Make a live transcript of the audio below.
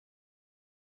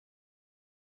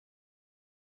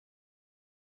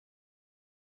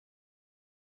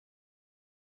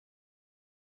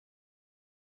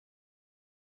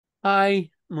Hi,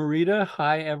 Marita.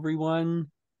 Hi, everyone.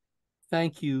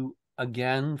 Thank you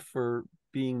again for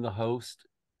being the host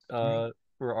Right.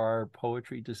 for our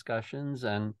poetry discussions,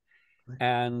 and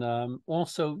Right.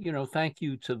 also, thank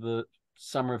you to the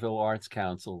Somerville Arts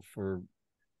Council for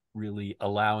really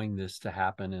allowing this to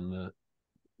happen in the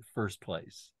first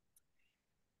place.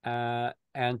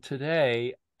 And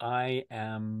today, I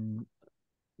am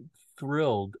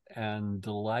thrilled and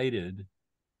delighted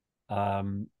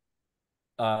um,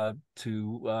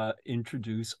 to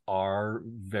introduce our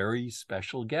very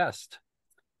special guest,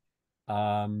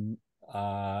 um,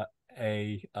 uh,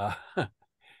 a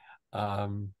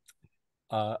um,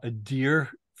 a dear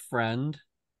friend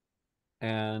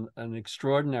and an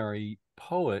extraordinary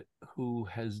poet who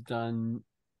has done.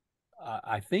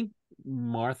 I think,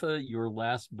 Martha, your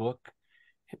last book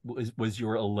was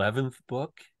your 11th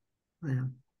book, Yeah.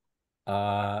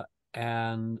 uh,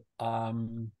 and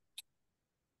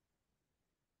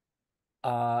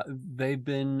they've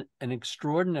been an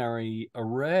extraordinary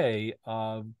array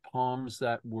of poems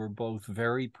that were both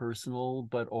very personal,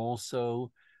 but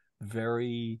also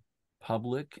very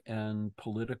public and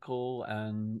political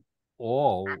and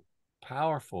all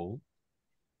powerful.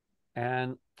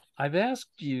 And I've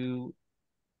asked you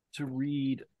to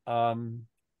read a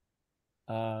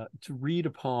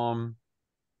poem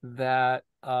that,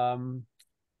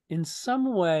 in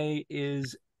some way,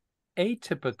 is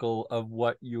atypical of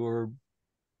what you're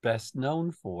best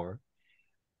known for.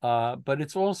 But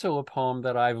it's also a poem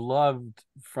that I've loved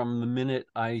from the minute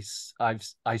I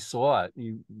saw it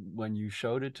when you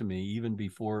showed it to me, even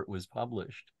before it was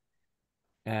published.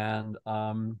 And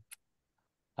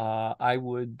I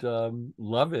would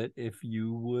love it if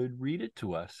you would read it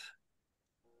to us.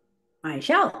 I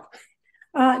shall.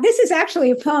 This is actually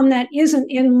a poem that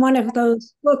isn't in one of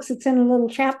those books. It's in a little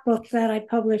chapbook that I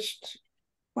published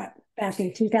back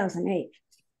in 2008.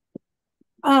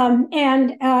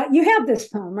 And you have this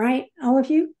poem, right? All of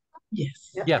you?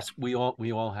 Yes. Yep. Yes, we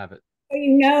all have it. So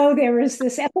you know there is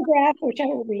this epigraph, which I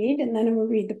will read, and then I will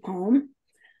read the poem.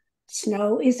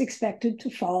 Snow is expected to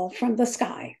fall from the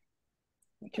sky,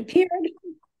 which appeared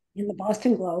in the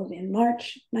Boston Globe in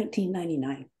March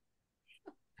 1999.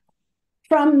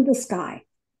 From the sky.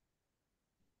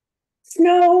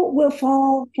 Snow will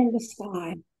fall from the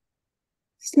sky.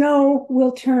 Snow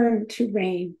will turn to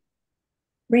rain.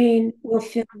 Rain will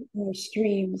fill our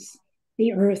streams.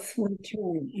 The earth will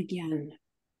turn again.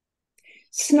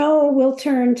 Snow will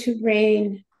turn to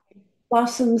rain.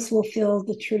 Blossoms will fill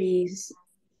the trees.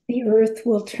 The earth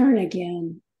will turn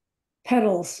again.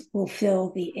 Petals will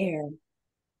fill the air.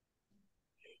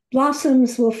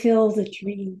 Blossoms will fill the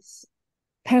trees.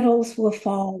 Petals will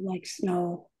fall like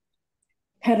snow.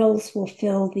 Petals will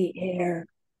fill the air.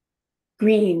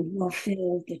 Green will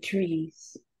fill the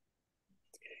trees.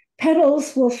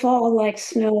 Petals will fall like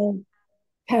snow.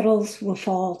 Petals will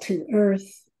fall to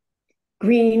earth.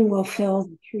 Green will fill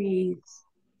the trees.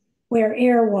 Where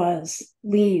air was,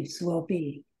 leaves will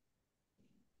be.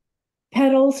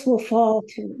 Petals will fall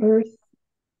to earth.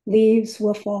 Leaves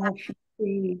will fall from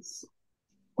trees.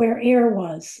 Where air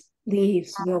was,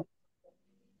 leaves will.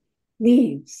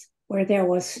 Leaves where there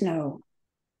was snow.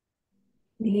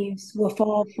 Leaves will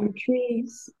fall from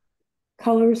trees.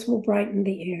 Colors will brighten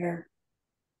the air.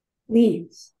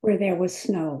 Leaves where there was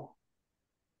snow.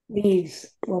 Leaves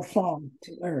will fall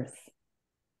to earth.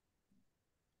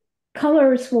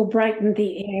 Colors will brighten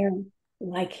the air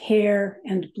like hair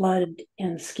and blood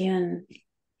and skin.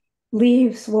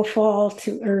 Leaves will fall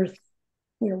to earth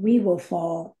where we will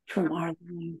fall from our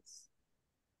lives.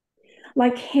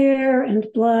 Like hair and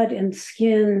blood and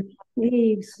skin,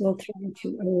 leaves will turn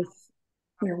to earth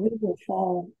where we will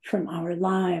fall from our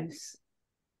lives.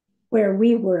 Where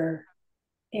we were,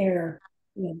 air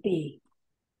will be.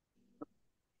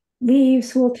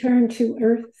 Leaves will turn to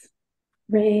earth,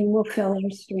 rain will fill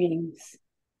our streams.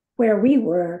 Where we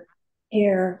were,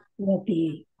 air will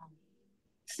be.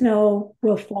 Snow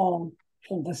will fall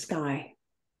from the sky.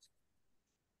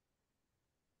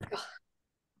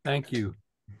 Thank you.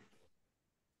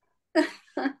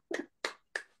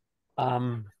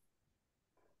 Um,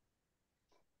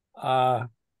 uh,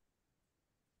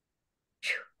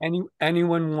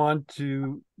 anyone want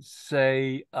to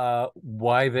say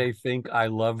why they think I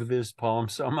love this poem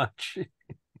so much?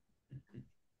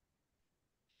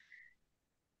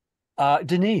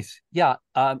 Denise, yeah,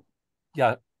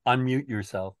 unmute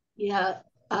yourself. Yeah.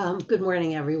 Good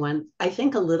morning, everyone. I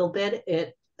think a little bit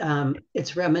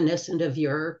it's reminiscent of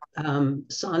your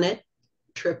sonnet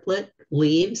triplet,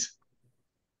 Leaves.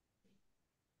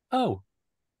 Oh,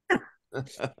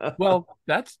 well,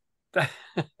 that,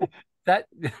 that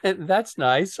that's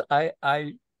nice.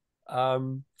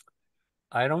 Um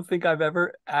I don't think I've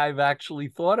actually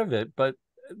thought of it, but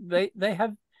they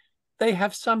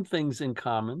have some things in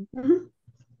common. Mhm.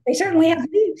 They certainly have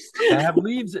leaves. They have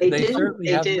leaves. They They do. certainly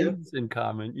They have do. leaves in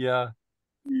common. Yeah.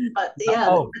 But yeah,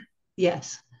 Oh,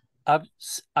 yes.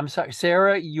 I'm sorry,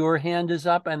 Sarah, your hand is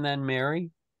up, and then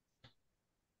Mary.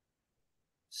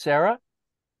 Sarah?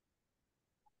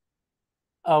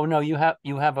 Oh no, you have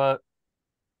a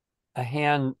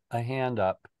hand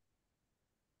up.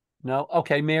 No?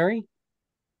 Okay, Mary?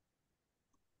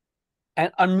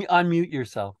 And unmute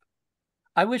yourself.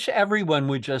 I wish everyone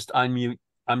would just unmute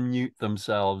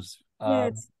themselves. Yeah,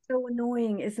 it's so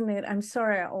annoying, isn't it? I'm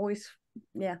sorry. I always,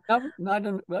 yeah.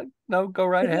 No, no, go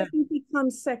right It ahead. hasn't become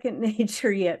second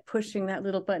nature yet, pushing that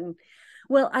little button.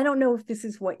 Well, I don't know if this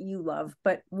is what you love,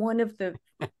 but one of the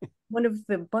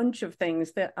bunch of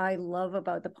things that I love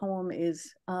about the poem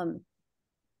is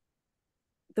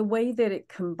the way that it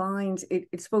combines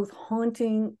it's both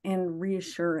haunting and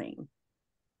reassuring.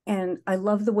 And I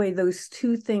love the way those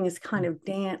two things kind of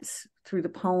dance through the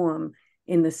poem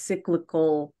in the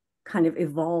cyclical kind of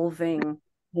evolving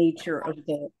nature of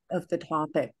the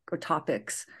topic or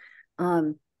topics.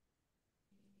 I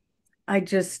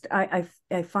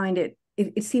find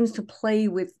it seems to play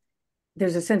with,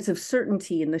 there's a sense of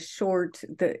certainty in the short,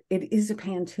 that it is a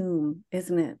pantoum,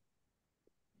 isn't it?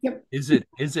 Yep. Is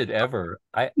it ever?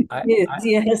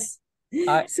 Yes.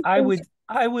 So,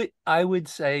 I would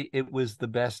say it was the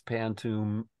best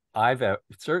pantoum I've ever,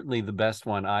 certainly the best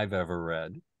one I've ever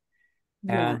read.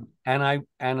 Yeah.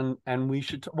 And we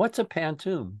should, what's a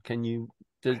pantoum? Can you,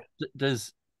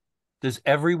 does does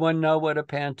everyone know what a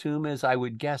pantoum is? I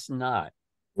would guess not.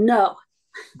 no.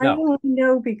 I No. only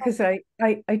know because I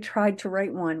tried to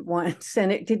write one once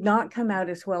and it did not come out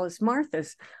as well as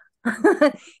Martha's.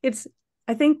 It's,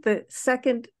 I think the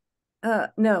second,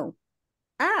 no,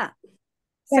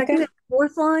 second and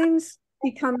fourth lines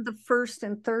become the first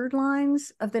and third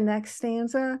lines of the next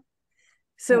stanza.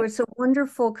 So it's a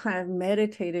wonderful kind of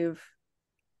meditative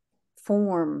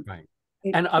form. Right.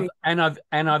 It And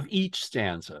of each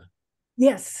stanza.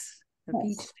 yes, of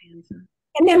Yes. each stanza.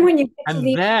 And then when you get to And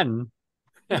the then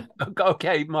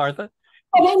okay, Martha.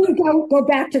 and then you go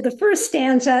back to the first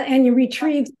stanza and you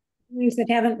retrieve things that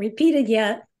haven't repeated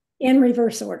yet in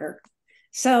reverse order.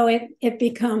 So it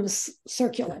becomes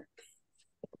circular.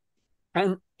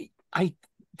 And I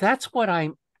that's what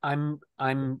I'm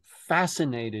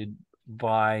fascinated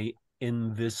by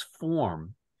in this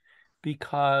form,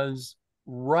 because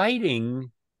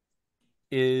writing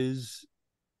is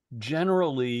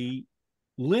generally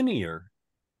linear.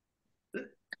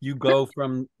 You go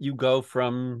from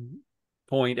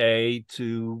point A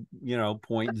to,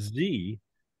 point Z,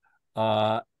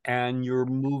 and you're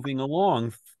moving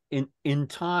along in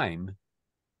time.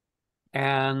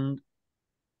 And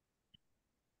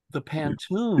the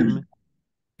pantoum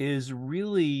is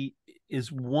really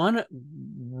is one of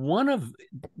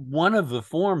the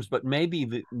forms, but maybe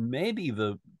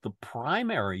the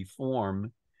primary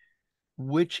form,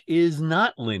 which is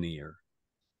not linear,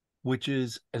 which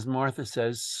is, as Martha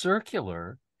says,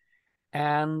 circular.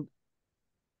 And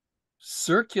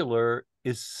circular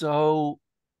is so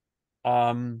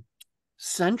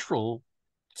central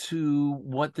to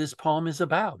what this poem is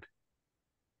about.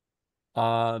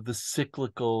 The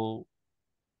cyclical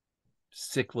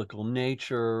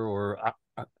nature, or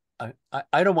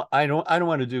I don't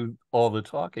want to do all the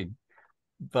talking,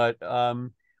 but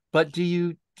do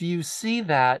you see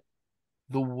that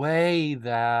the way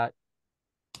that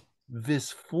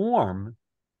this form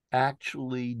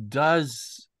actually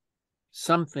does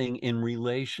something in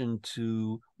relation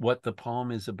to what the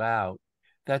poem is about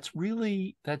that's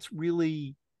really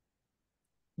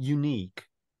unique?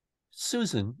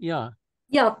 Susan, yeah.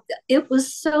 Yeah, it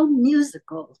was so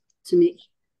musical to me.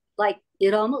 Like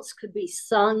it almost could be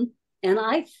sung. And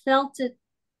I felt it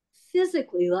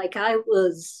physically, like I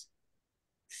was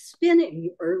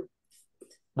spinning or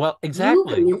Well,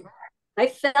 exactly. moving. I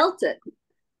felt it.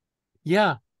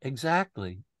 Yeah,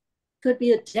 exactly. Could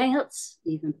be a dance,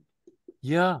 even.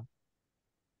 Yeah.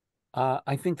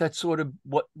 I think that's sort of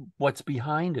what's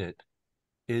behind it,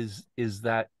 is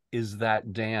that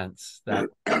dance, that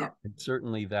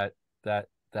certainly that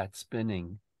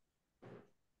spinning.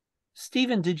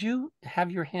 Stephen, did you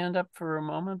have your hand up for a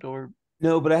moment, or?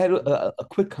 No, but I had a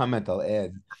quick comment I'll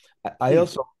add. I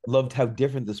also loved how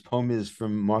different this poem is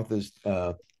from Martha's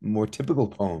more typical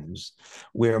poems,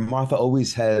 where Martha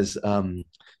always has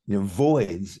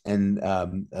voids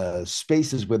and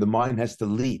spaces where the mind has to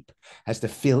leap, has to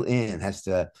fill in, has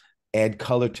to add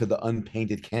color to the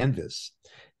unpainted canvas.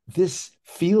 This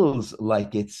feels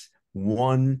like it's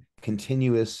one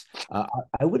continuous,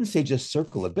 I wouldn't say just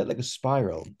circle, a bit like a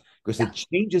spiral, because Yeah. it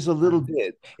changes a little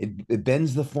bit. It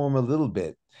bends the form a little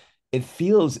bit. It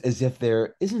feels as if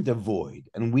there isn't a void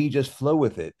and we just flow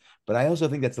with it. But I also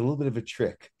think that's a little bit of a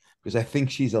trick, because I think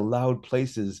she's allowed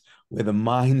places where the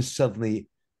mind suddenly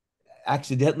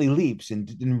accidentally leaps and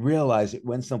didn't realize it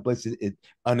went someplace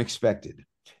unexpected,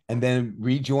 and then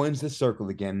rejoins the circle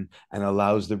again and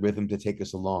allows the rhythm to take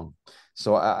us along.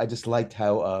 So I just liked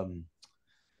how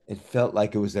it felt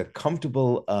like it was a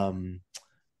comfortable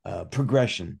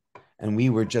progression, and we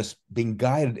were just being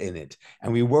guided in it,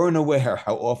 and we weren't aware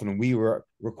how often we were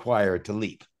required to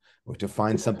leap or to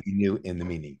find something new in the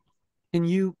meaning. Can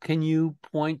you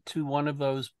point to one of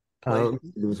those places?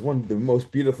 There was one, the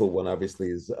most beautiful one, obviously,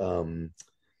 is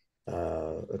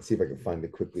let's see if I can find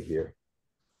it quickly here.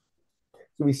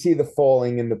 So we see the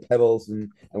falling in the petals,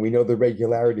 and we know the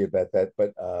regularity about that.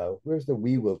 But where's the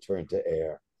 "we will turn to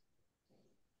air"?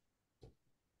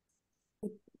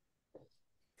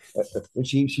 When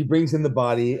she brings in the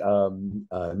body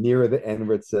nearer the end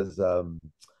where it says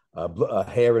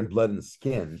hair and blood and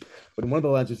skin. But in one of the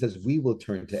lines it says, "We will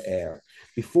turn to air."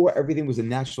 Before, everything was a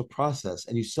natural process,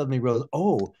 and you suddenly realize,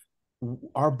 oh,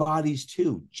 our bodies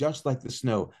too, just like the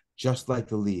snow, just like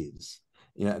the leaves.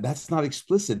 You know, that's not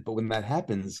explicit, but when that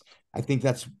happens, I think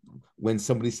that's when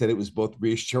somebody said it was both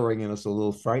reassuring and also a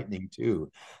little frightening too.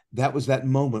 That was that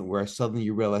moment where suddenly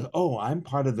you realize, oh, I'm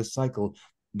part of the cycle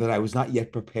that I was not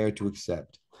yet prepared to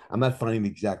accept. I'm not finding the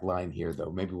exact line here,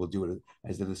 though. Maybe we'll do it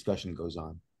as the discussion goes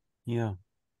on. Yeah.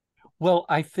 Well,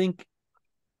 I think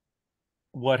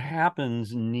what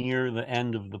happens near the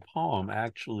end of the poem,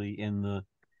 actually in the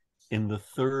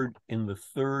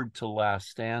third to last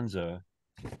stanza,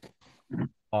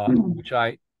 which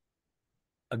I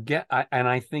again, and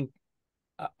I think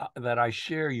that I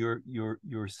share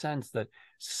your sense that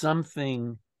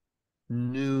something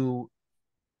new.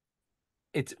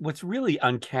 It's what's really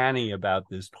uncanny about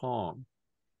this poem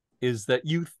is that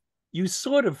you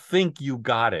sort of think you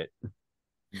got it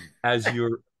as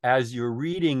you're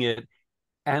reading it,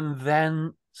 and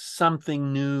then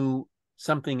something new,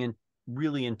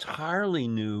 really entirely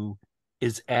new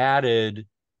is added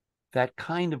that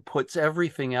kind of puts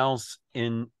everything else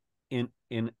in a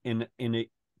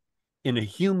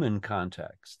human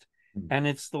context. And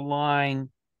it's the line,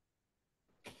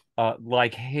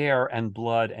 like hair and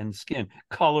blood and skin.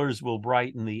 Colors will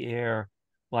brighten the air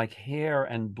like hair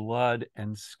and blood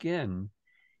and skin.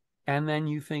 And then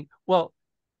you think, well,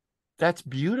 that's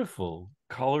beautiful.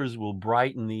 Colors will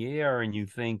brighten the air, and you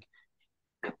think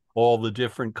all the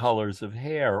different colors of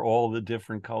hair, all the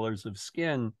different colors of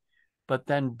skin, but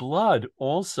then blood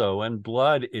also, and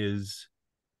blood is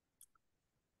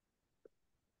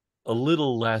a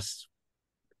little less,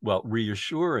 well,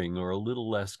 reassuring or a little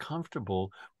less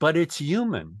comfortable, but it's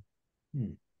human.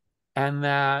 And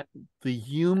that the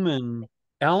human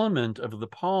element of the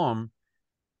poem,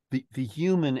 the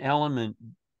human element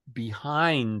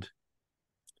behind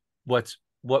what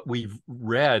we've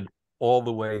read all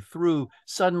the way through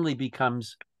suddenly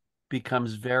becomes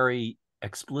very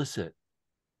explicit.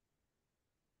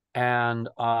 And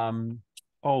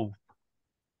oh,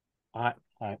 I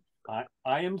I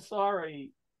I am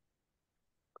sorry.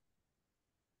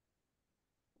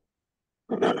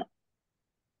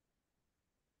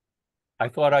 I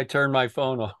thought I turned my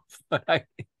phone off, but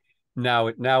now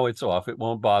it's off. It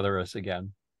won't bother us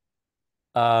again.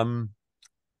 Um,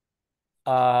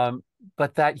 um,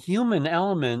 but that human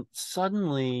element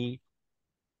suddenly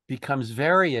becomes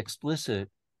very explicit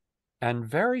and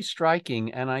very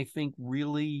striking, and I think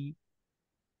really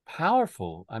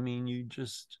powerful. I mean, you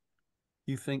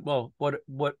think, well,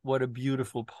 what a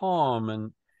beautiful poem,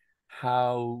 and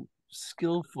how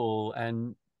skillful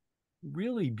and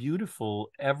really beautiful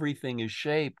everything is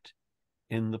shaped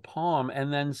in the poem,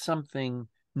 and then something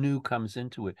new comes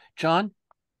into it. John,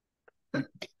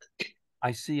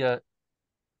 I see a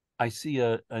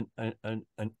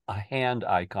hand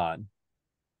icon.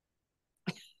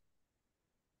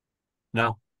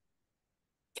 No,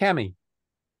 Cami.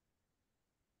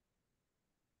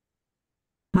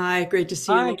 Hi, great to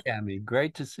see Hi, you. Cami.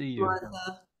 Great to see you.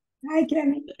 Martha. Hi,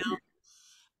 Kimmy.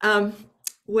 Um,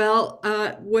 what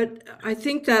I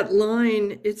think that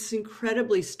line, it's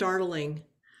incredibly startling.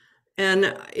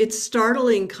 And it's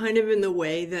startling kind of in the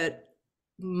way that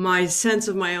my sense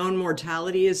of my own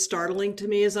mortality is startling to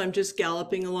me as I'm just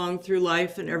galloping along through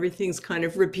life and everything's kind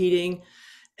of repeating.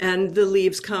 And the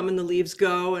leaves come and the leaves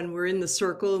go, and we're in the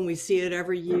circle and we see it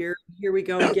every year. Here we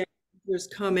go again, there's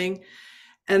coming.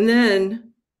 And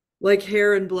then, like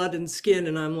hair and blood and skin,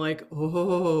 and I'm like,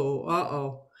 oh,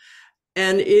 uh-oh.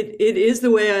 And it is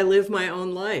the way I live my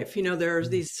own life. You know, there are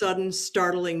these sudden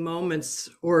startling moments,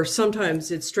 or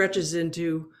sometimes it stretches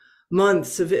into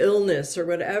months of illness or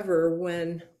whatever,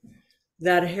 when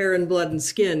that hair and blood and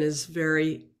skin is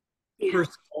very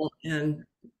personal and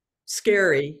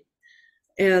scary.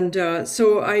 And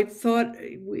so I thought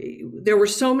there were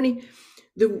so many.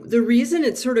 The reason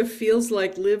it sort of feels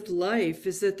like lived life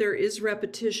is that there is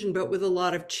repetition, but with a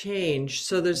lot of change.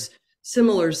 So there's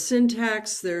similar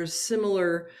syntax, there's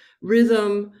similar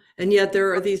rhythm, and yet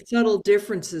there are these subtle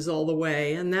differences all the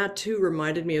way. And that too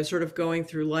reminded me of sort of going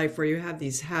through life where you have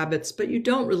these habits, but you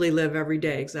don't really live every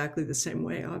day exactly the same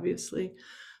way, obviously.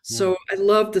 So I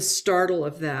love the startle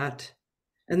of that.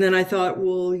 And then I thought,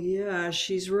 well, yeah,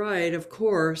 she's right, of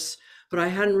course. But I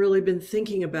hadn't really been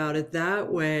thinking about it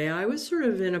that way. I was sort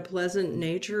of in a pleasant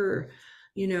nature,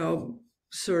 you know,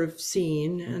 sort of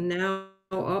scene. And now,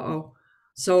 uh-oh.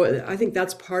 So I think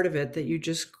that's part of it, that you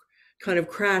just kind of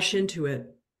crash into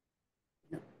it.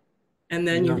 And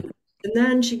then Yeah. and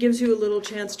then she gives you a little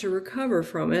chance to recover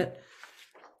from it,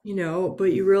 you know,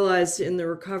 but you realize in the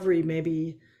recovery,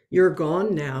 maybe you're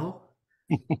gone now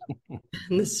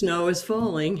and the snow is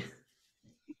falling.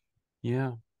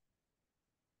 Yeah.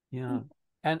 Yeah.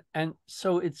 And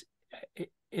so it's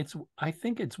I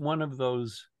think it's one of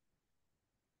those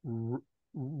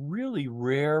really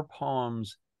rare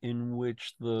poems in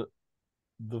which the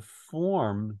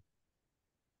form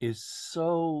is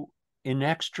so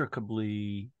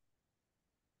inextricably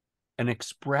an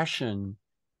expression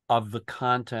of the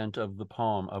content of the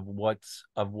poem, of what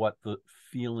the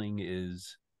feeling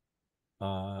is,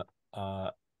 uh,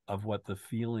 of what the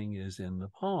feeling is in the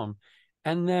poem.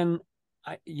 And then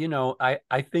I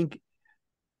think,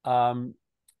 um,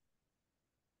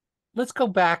 let's go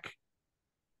back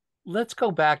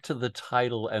to the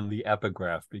title and the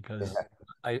epigraph, because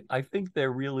I think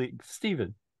they're really,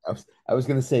 Stephen. I was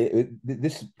going to say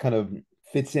this kind of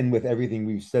fits in with everything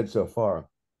we've said so far.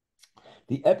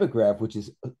 The epigraph, which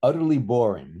is utterly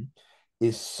boring,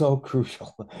 is so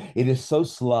crucial. It is so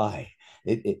sly.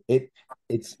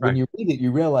 It's when Right. you read it,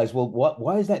 you realize, well,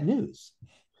 why is that news?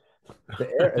 The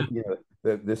air,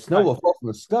 the snow Right. will fall from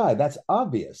the sky. That's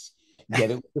obvious.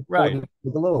 Yet it was Right. reported to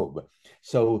the globe.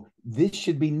 So this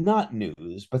should be not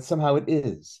news, but somehow it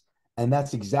is. And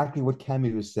that's exactly what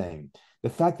Camus was saying. The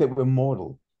fact that we're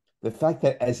mortal, the fact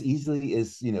that as easily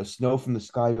as snow from the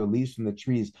sky or leaves from the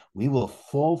trees, we will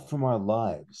fall from our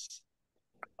lives.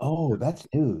 Oh, that's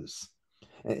news.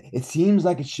 It seems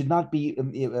like it should not be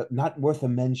not worth a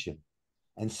mention.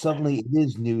 And suddenly it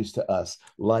is news to us,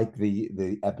 like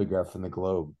the epigraph from the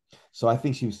Globe. So I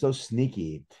think she was so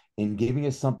sneaky in giving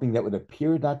us something that would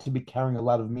appear not to be carrying a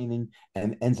lot of meaning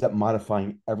and ends up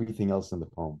modifying everything else in the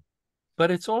poem. But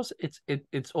it's also,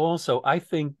 I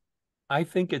think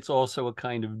it's also a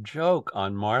kind of joke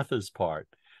on Martha's part,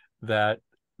 that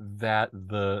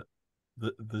the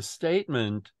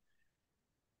statement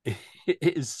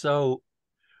is so,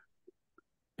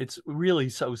 it's really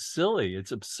so silly,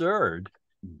 it's absurd,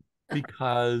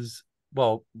 because,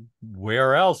 well,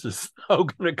 where else is snow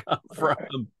going to come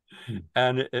from?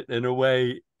 And in a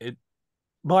way,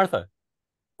 Martha.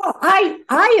 Well,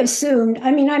 I assumed.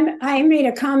 I mean, I made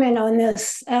a comment on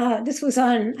this. This was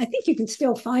on. I think you can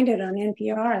still find it on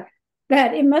NPR.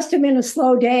 That it must have been a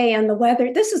slow day and the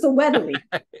weather. This is the weather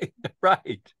report.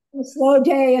 Right. A slow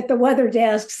day at the weather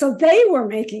desk, so they were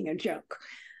making a joke.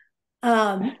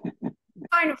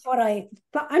 Kind of what I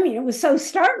thought. I mean, it was so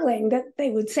startling that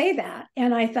they would say that,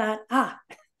 and I thought,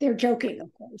 they're joking,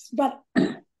 of course. But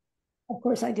of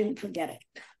course, I didn't forget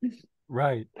it.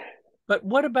 Right. But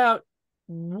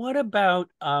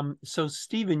so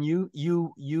Stephen,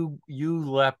 you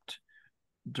leapt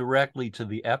directly to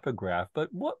the epigraph, but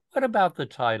what about the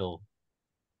title?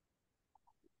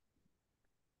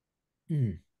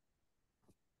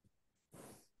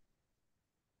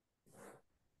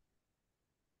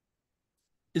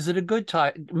 Is it a good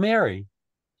title, Mary?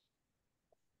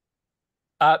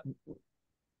 uh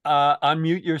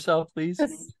Unmute yourself, please.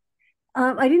 Yes.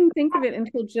 I didn't think of it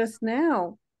until just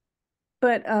now,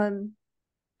 but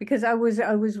because I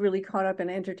was really caught up and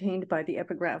entertained by the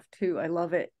epigraph too. I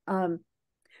love it.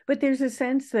 But there's a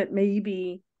sense that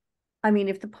maybe, I mean,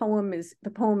 if the poem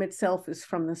itself is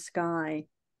from the sky,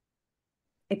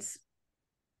 it's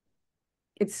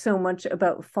so much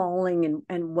about falling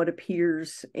and what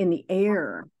appears in the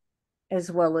air,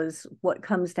 as well as what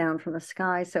comes down from the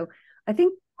sky. So I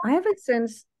think I have a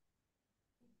sense,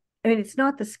 I mean, it's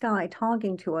not the sky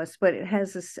talking to us, but it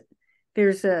has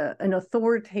there's an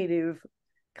authoritative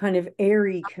kind of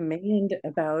airy command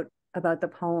about the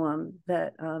poem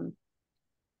that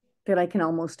that I can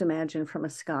almost imagine from a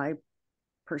sky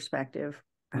perspective.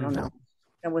 I don't know.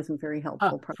 That wasn't very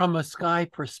helpful. From a sky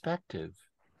perspective.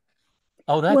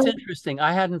 Oh, that's interesting.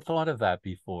 I hadn't thought of that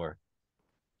before.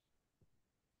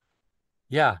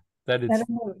 Yeah, that it's.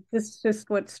 This is just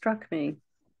what struck me.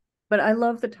 But I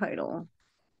love the title.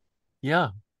 Yeah.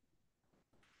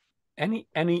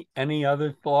 Any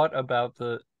other thought about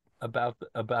the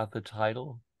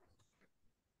title?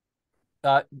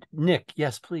 Nick,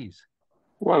 yes, please.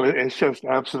 Well, it's just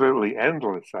absolutely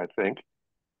endless, I think,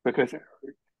 because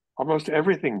almost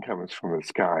everything comes from the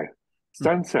sky.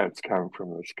 Sunsets come from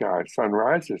the sky.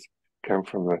 Sunrises come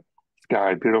from the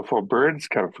sky. Beautiful birds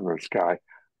come from the sky.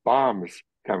 Bombs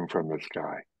come from the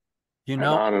sky. You and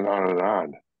know, on and on and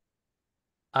on.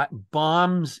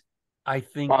 Bombs, I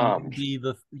think, Bombs. would be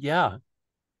the, yeah.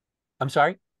 I'm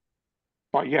sorry?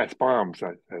 But yes, bombs,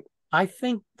 I said. I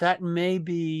think that may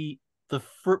be the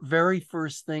very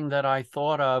first thing that I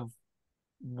thought of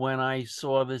when I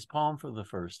saw this poem for the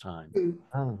first time.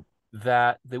 Oh.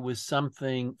 That there was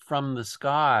something from the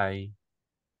sky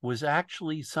was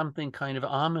actually something kind of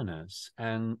ominous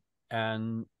and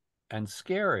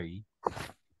scary,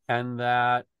 and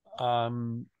that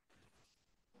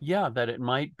yeah, that it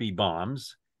might be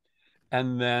bombs,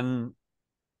 and then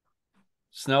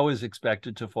snow is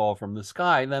expected to fall from the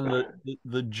sky. Then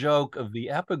the joke of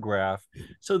the epigraph.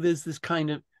 So there's this kind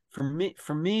of, for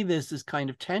me there's this kind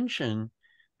of tension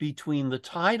between the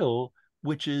title,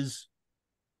 which is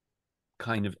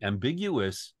kind of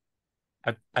ambiguous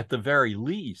at the very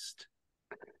least,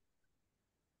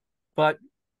 but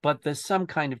there's some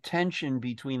kind of tension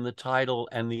between the title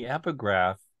and the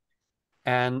epigraph,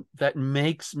 and that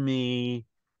makes me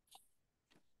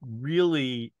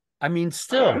really, I mean,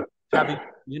 still having,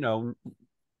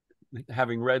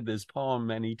 having read this poem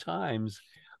many times,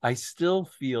 I still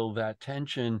feel that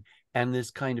tension and this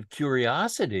kind of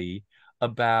curiosity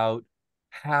about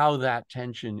how that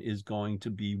tension is going to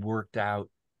be worked out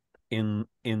in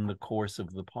the course of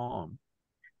the poem.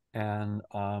 And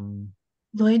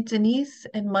Lloyd, Denise,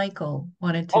 and Michael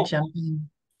wanted to jump in.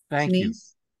 Thank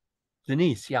Denise? you.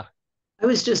 Denise, yeah. I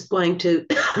was just going to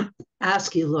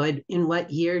ask you, Lloyd, in what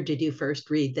year did you first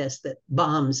read this, that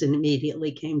bombs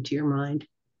immediately came to your mind?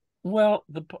 Well,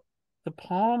 the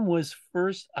poem was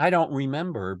first, I don't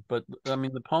remember, but I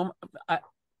mean, the poem, I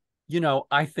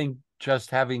think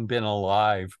just having been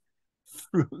alive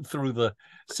through the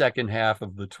second half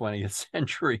of the 20th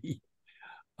century,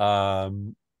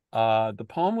 the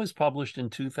poem was published in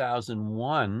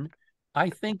 2001. I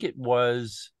think it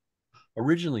was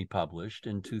originally published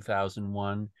in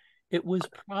 2001. It was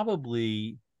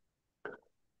probably,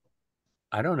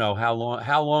 I don't know how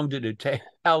long did it take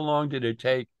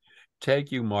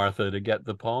you, Martha, to get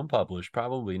the poem published?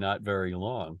 Probably not very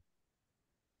long.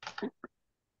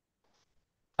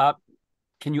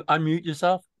 Can you unmute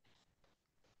yourself?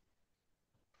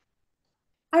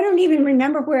 I don't even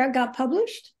remember where it got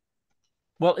published.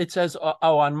 Well, it says,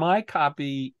 on my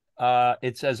copy,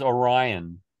 it says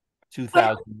Orion,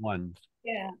 2001.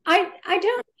 Yeah, I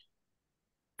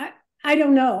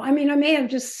don't know. I mean, I may have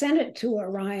just sent it to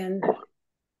Orion.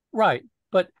 Right,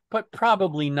 but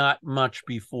probably not much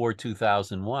before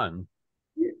 2001.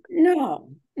 No.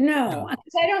 I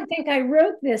don't think I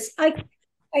wrote this. I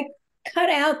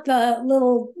cut out the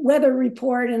little weather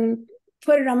report and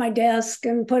put it on my desk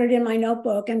and put it in my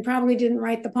notebook, and probably didn't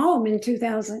write the poem in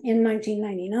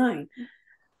 1999.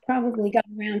 Probably got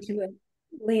around to it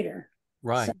later.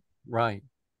 Right, so. Right.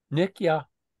 Nick, yeah.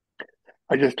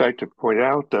 I just like to point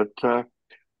out that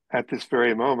at this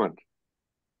very moment,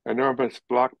 enormous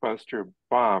blockbuster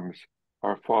bombs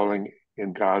are falling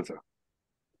in Gaza.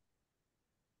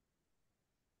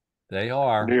 They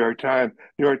are. New York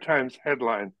Times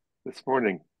headline this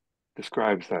morning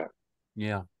describes that.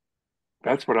 Yeah.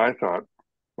 That's what I thought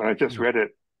when I just read it,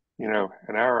 an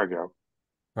hour ago.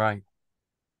 Right.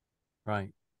 Right.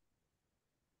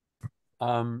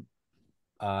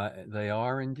 They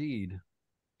are indeed.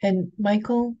 And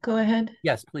Michael, go ahead.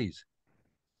 Yes, please.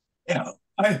 Yeah,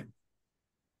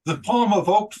 the poem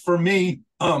evoked for me,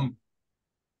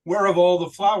 Where Have All the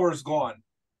Flowers Gone?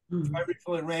 I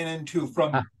recently ran into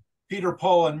from Peter,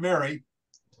 Paul, and Mary,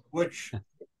 which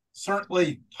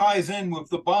certainly ties in with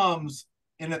the bombs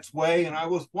in its way. And I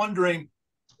was wondering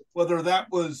whether that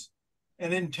was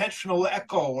an intentional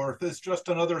echo or if it's just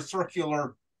another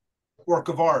circular work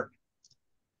of art.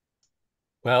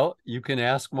 Well, you can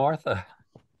ask Martha.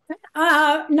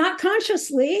 Not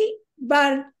consciously,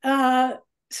 but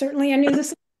certainly I knew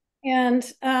this. And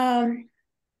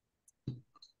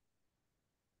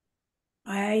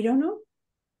I don't know.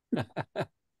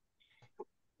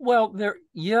 Well, I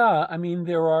mean,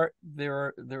 there are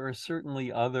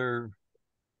certainly other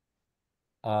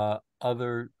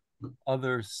other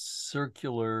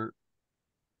circular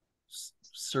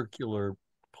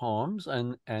poems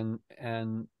and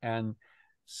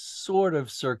sort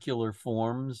of circular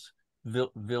forms,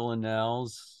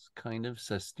 villanelles, kind of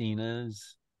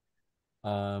sestinas,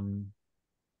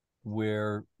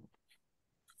 where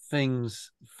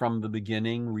things from the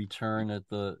beginning return at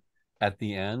the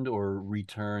end, or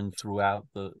return throughout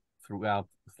the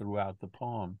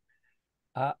poem.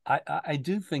 I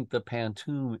do think the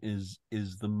pantoum is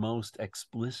the most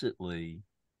explicitly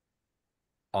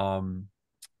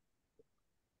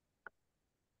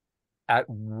at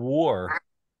war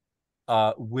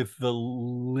with the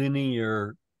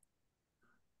linear,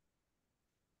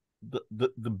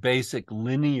 the basic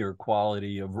linear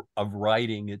quality of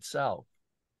writing itself,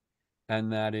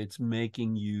 and that it's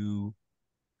making you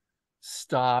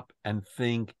stop and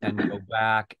think and go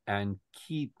back and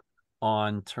keep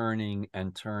on turning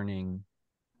and turning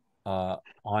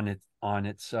on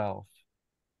itself.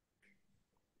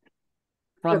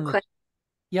 From the,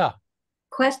 yeah.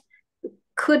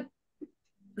 Could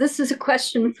this is a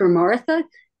question for Martha.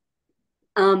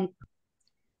 How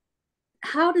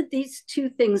did these two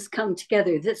things come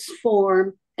together, this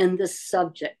form and this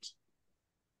subject?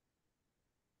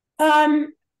 This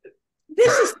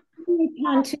is the only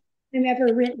pantoum I've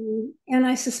ever written, and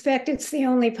I suspect it's the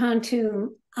only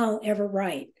pantoum I'll ever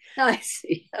write. I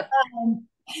see.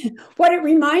 What it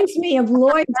reminds me of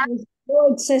Lloyd's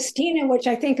Sestina, which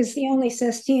I think is the only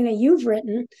Sestina you've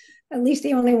written, at least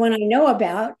the only one I know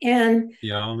about. And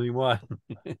the only one.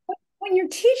 When you're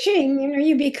teaching,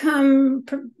 you become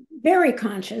very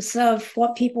conscious of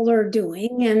what people are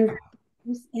doing.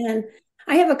 And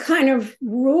I have a kind of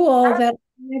rule that I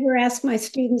never ask my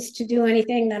students to do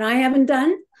anything that I haven't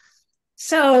done.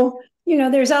 So,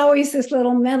 there's always this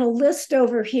little mental list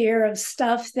over here of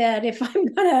stuff that if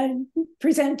I'm going to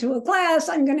present to a class,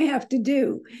 I'm going to have to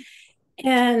do.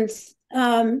 And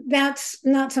that's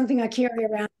not something I carry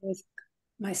around with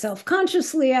myself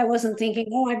consciously. I wasn't thinking,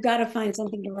 I've got to find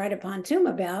something to write a pantoum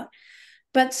about.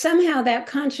 But somehow that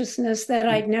consciousness that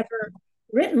I'd never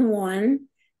written one,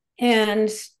 and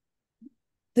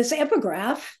this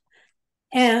epigraph,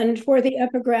 and where the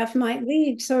epigraph might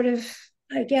lead, sort of,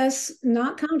 I guess,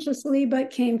 not consciously,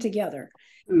 but came together.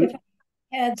 Mm-hmm. If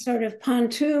I had sort of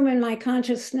pantoum in my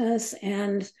consciousness,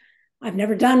 and I've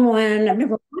never done one, I've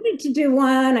never wanted to do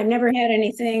one, I've never had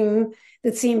anything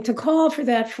that seemed to call for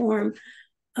that form,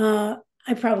 I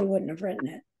probably wouldn't have written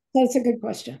it. That's a good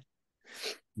question.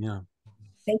 Yeah.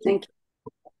 Thank you.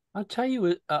 I'll tell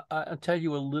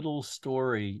you a little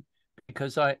story,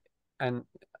 because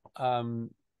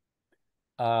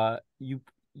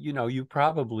you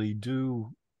probably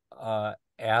do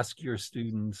ask your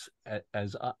students,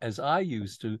 as I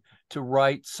used to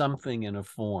write something in a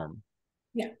form.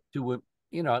 Yeah. To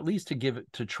at least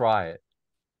to try it.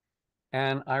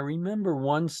 And I remember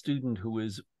one student who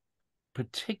was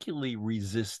particularly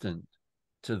resistant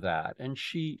to that, and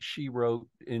she wrote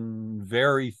in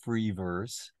very free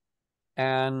verse,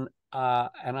 and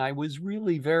I was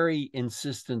really very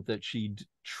insistent that she'd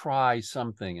try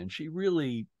something, and she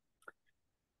really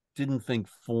didn't think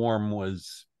form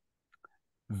was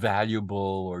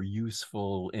valuable or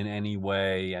useful in any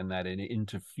way, and that it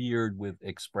interfered with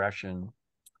expression.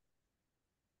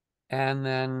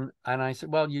 And I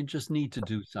said, well, you just need to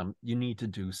do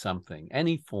something,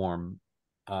 any form,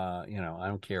 I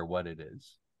don't care what it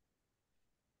is.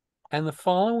 And the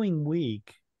following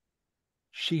week,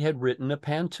 she had written a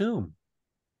pantoum.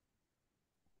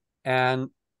 And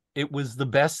it was the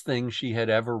best thing she had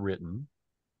ever written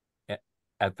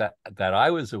that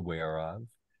I was aware of.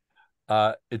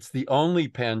 It's the only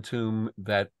pantoum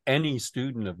that any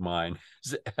student of mine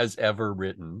has ever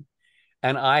written.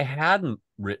 And I hadn't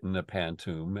written a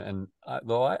pantoum, and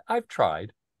though I've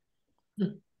tried,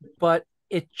 but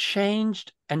it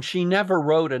changed, and she never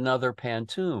wrote another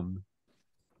pantoum,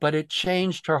 but it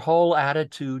changed her whole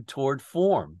attitude toward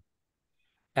form.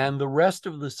 And the rest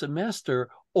of the semester,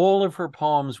 all of her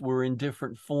poems were in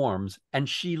different forms, and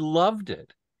she loved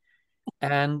it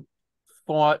and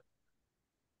thought,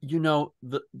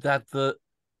 that the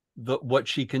what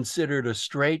she considered a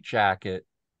straitjacket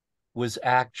was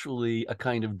actually a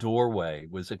kind of doorway,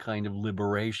 was a kind of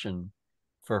liberation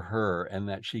for her, and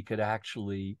that she could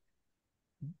actually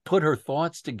put her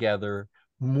thoughts together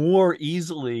more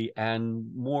easily and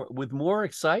with more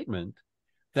excitement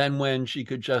than when she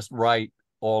could just write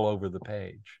all over the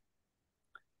page.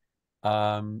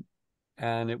 And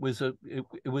it was a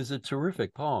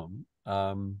terrific poem.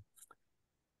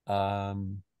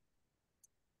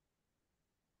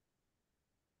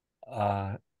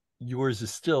 Yours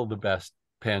is still the best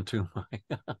pantomime.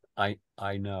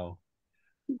 I know.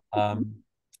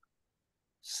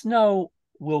 Snow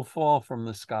will fall from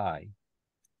the sky.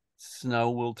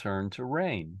 Snow will turn to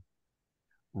rain.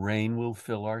 Rain will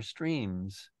fill our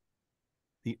streams.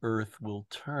 The earth will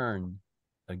turn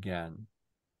again.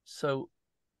 So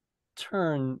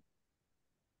turn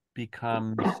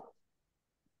becomes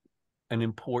an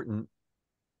important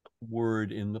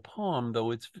word in the poem,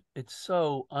 though it's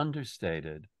so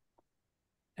understated.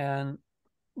 And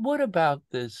what about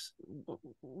this?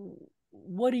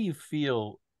 What do you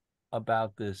feel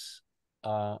about this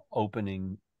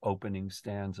opening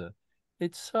stanza?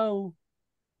 It's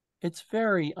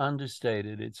very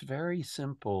understated. It's very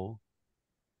simple,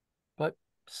 but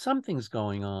something's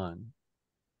going on.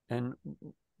 And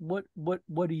what's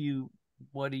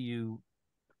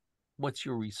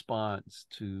your response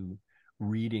to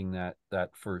reading that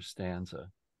first stanza?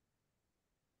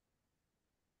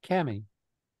 Cami.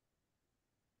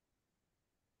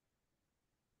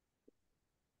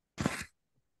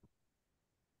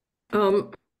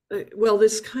 Well,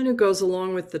 this kind of goes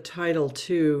along with the title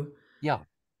too. Yeah.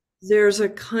 There's a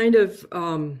kind of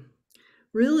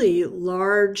really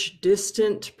large,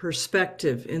 distant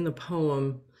perspective in the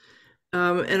poem.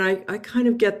 And I kind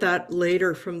of get that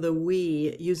later from the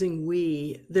we, using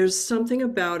we. There's something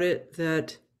about it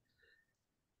that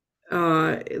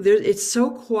it's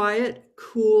so quiet,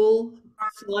 cool,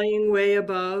 flying way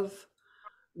above,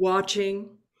 watching.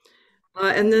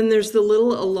 And then there's the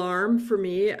little alarm for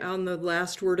me on the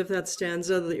last word of that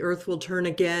stanza, the earth will turn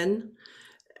again.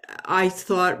 I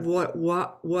thought,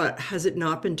 what has it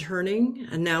not been turning?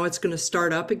 And now it's going to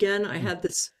start up again. I had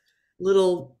this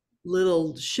little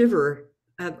shiver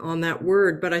on that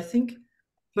word, but I think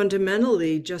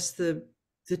fundamentally just the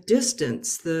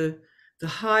distance, the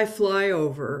high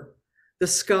flyover, the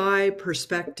sky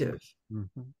perspective.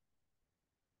 Mm-hmm.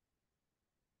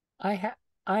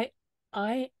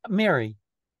 Mary,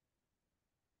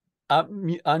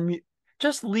 unmute.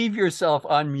 Just leave yourself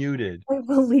unmuted. I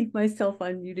will leave myself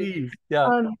unmuted. Please,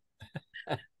 yeah.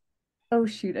 Oh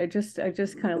shoot, I just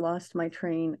kind of lost my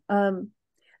train.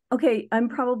 Okay, I'm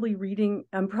probably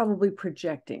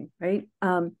projecting, right?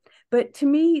 But to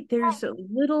me, there's a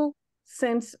little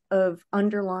sense of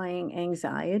underlying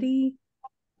anxiety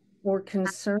or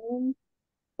concern,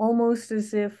 almost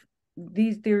as if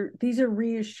these are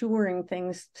reassuring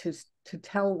things to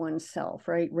tell oneself,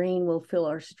 right? Rain will fill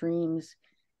our streams,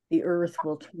 the earth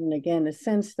will turn again. A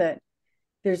sense that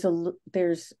there's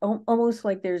almost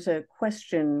like there's a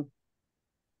question,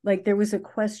 like there was a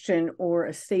question or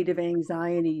a state of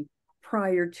anxiety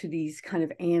prior to these kind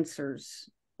of answers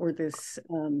or this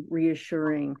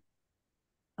reassuring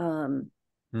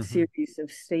series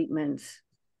of statements.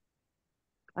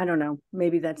 I don't know.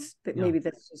 Maybe that's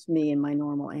just me in my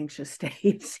normal anxious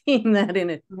state, seeing that in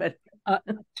it. But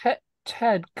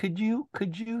Ted, could you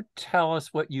tell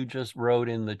us what you just wrote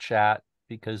in the chat?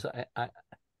 Because I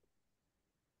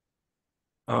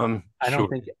don't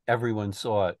think everyone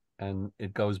saw it, and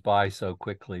it goes by so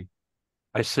quickly.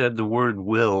 I said the word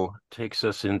will takes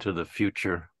us into the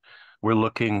future. We're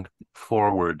looking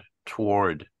forward,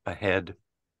 toward, ahead.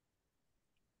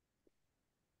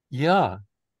 Yeah.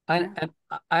 And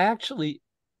I actually,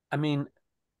 I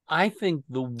think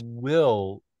the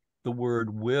word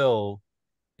will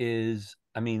is,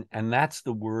 and that's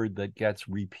the word that gets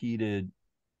repeated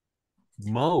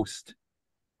most.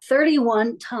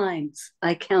 31 times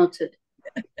I counted.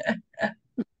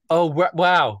 Oh,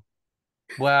 wow.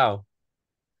 Wow.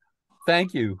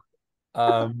 Thank you.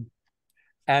 And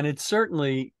it's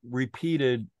certainly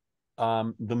repeated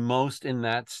the most in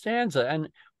that stanza. And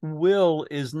will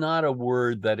is not a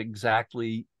word that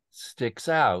exactly sticks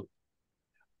out,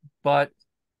 but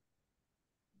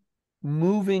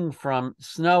moving from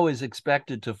snow is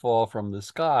expected to fall from the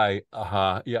sky.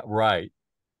 Yeah, right.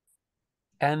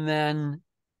 And then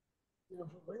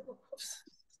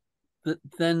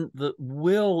the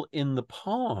will in the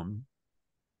poem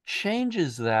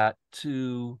changes that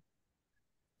to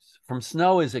from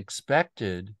snow is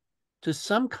expected to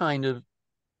some kind of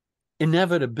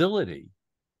inevitability,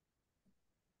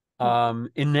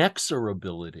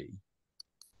 inexorability,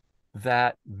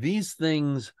 that these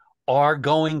things are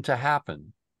going to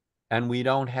happen and we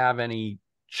don't have any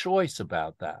choice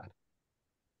about that.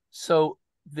 So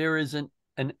there is an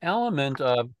element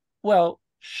of, well,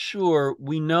 sure,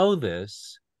 we know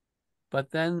this,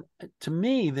 but then to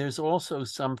me, there's also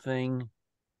something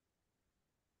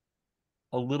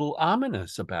a little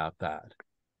ominous about that,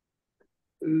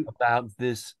 about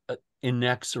this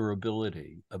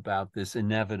inexorability, about this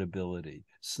inevitability.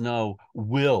 Snow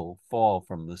will fall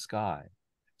from the sky.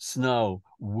 Snow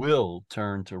will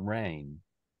turn to rain.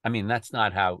 I mean, that's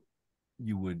not how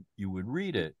you would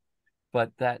read it,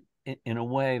 but that in a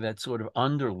way that sort of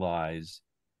underlies,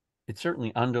 it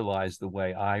certainly underlies the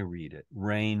way I read it.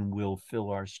 Rain will fill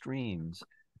our streams.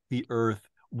 The earth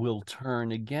will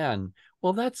turn again.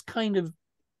 Well, that's kind of,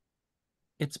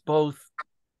 it's both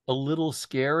a little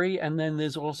scary, and then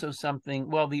there's also something,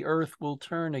 well, the earth will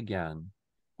turn again.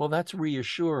 Well, that's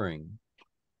reassuring.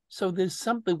 So there's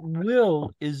something,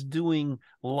 Will is doing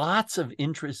lots of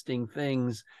interesting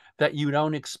things that you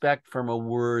don't expect from a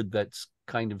word that's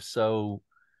kind of so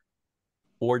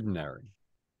ordinary.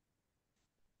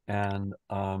 And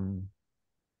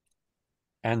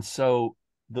so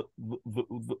the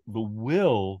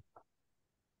will,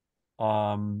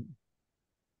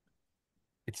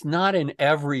 it's not in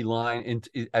every line,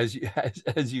 as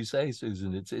you say,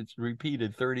 Susan, it's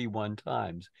repeated 31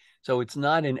 times. So it's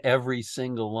not in every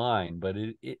single line, but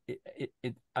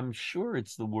I'm sure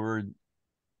it's the word.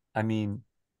 I mean,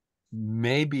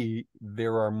 maybe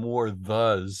there are more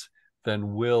thes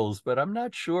than wills, but I'm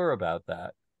not sure about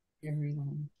that.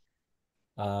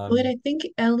 Lloyd, I think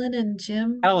Ellen and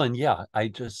Jim. Ellen, yeah, I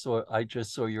just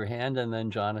saw your hand, and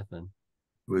then Jonathan.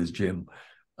 Was Jim.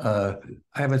 I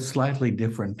have a slightly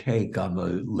different take on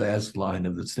the last line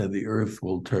of it said the earth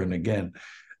will turn again.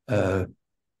 I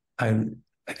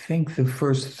think the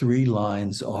first three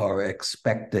lines are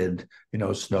expected,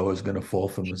 snow is going to fall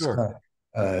from the sky.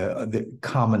 The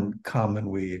common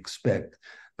we expect.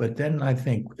 But then I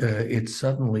think it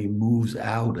suddenly moves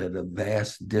out at a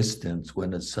vast distance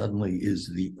when it suddenly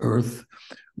is the earth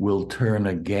will turn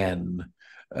again.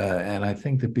 And I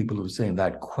think that people are saying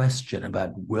that question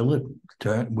about will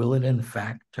it in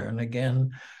fact turn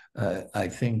again? I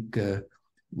think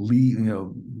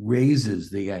raises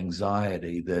the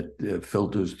anxiety that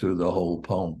filters through the whole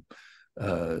poem.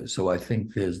 So I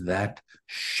think there's that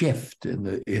shift in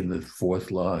the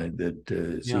fourth line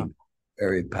that seems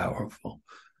very powerful.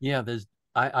 Yeah,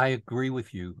 I agree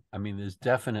with you. I mean, there's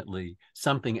definitely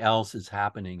something else is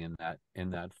happening in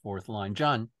that fourth line.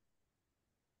 John.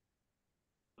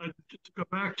 To go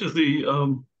back to the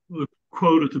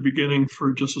quote at the beginning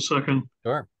for just a second.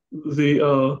 Sure.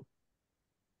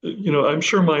 I'm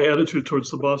sure my attitude towards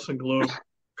the Boston Globe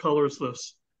colors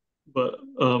this, but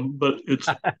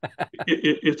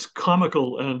it's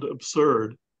comical and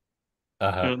absurd.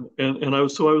 And I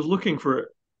was looking for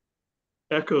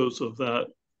echoes of that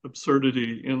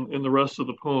absurdity in the rest of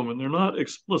the poem, and they're not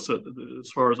explicit as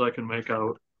far as I can make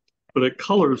out, but it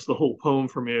colors the whole poem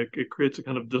for me. It creates a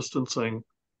kind of distancing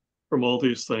from all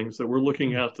these things that we're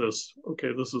looking at this,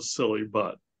 okay, this is silly,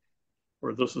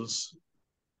 or this is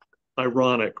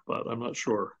ironic, but I'm not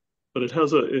sure. But it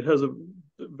has a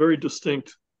very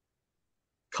distinct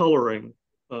coloring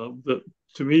that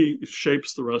to me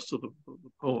shapes the rest of the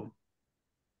poem.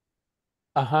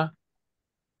 That's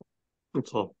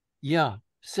all. Yeah.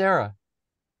 Sarah.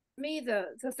 Me,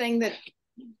 the thing that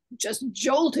just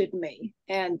jolted me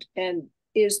and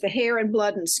is the hair and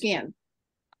blood and skin.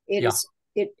 It's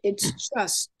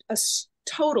just a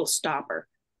total stopper.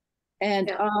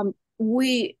 And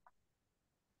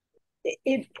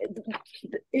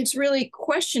it's really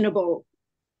questionable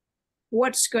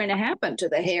what's going to happen to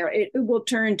the hair. It will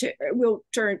turn to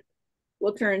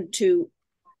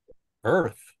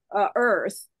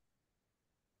earth,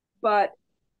 but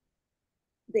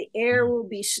the air will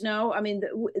be snow. I mean,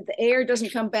 the air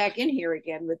doesn't come back in here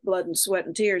again with blood and sweat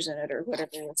and tears in it, or whatever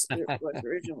it was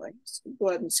originally.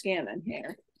 Blood and skin and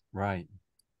hair. Right.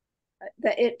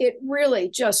 It really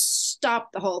just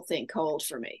stopped the whole thing cold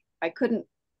for me. I couldn't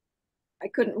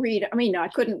read. I mean, I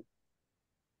couldn't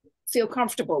feel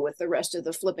comfortable with the rest of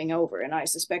the flipping over, and I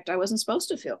suspect I wasn't supposed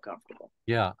to feel comfortable.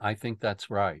 Yeah, I think that's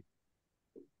right.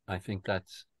 I think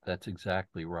that's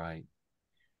exactly right.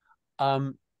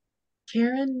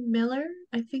 Karen Miller,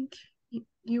 I think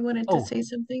you wanted to say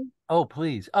something. Oh,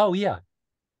 please. Oh, yeah.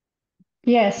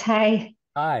 Yes. Hi.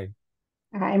 Hi,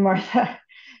 Martha.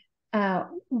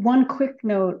 One quick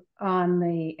note on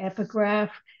the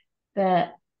epigraph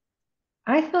that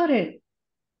I thought it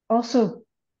also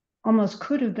almost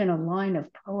could have been a line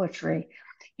of poetry,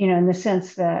 in the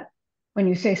sense that when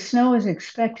you say snow is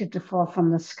expected to fall from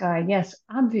the sky, yes,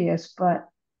 obvious, but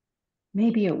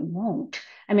maybe it won't.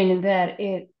 I mean,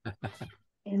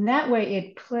 in that way,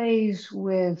 it plays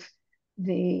with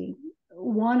the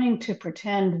wanting to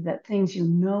pretend that things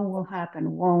will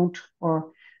happen won't,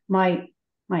 or might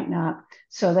not.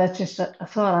 So that's just a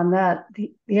thought on that.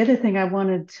 The other thing I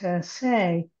wanted to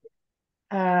say,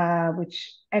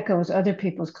 which echoes other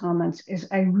people's comments, is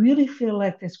I really feel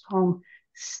like this poem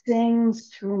sings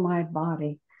through my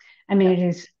body. I mean, it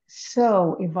is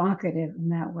so evocative in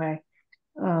that way.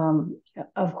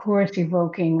 of course,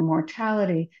 evoking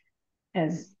mortality,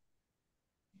 as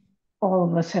all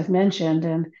of us have mentioned.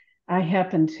 And I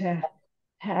happen to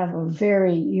have a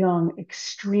very young,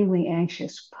 extremely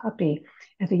anxious puppy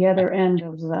at the other end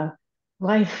of the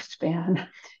lifespan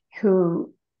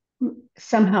who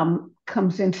somehow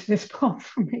comes into this poem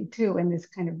for me too, and this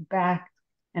kind of back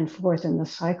and forth in the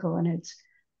cycle, and it's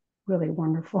really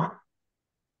wonderful.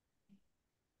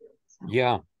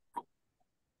 Yeah.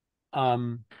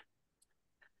 I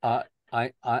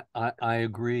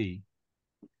agree.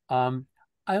 I've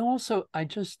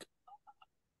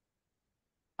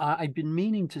been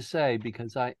meaning to say,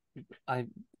 because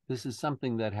this is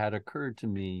something that had occurred to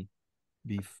me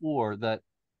before, that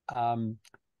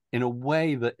in a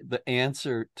way the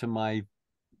answer to my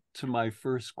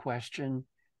first question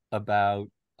about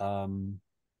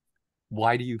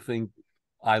why do you think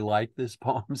I like this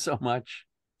poem so much,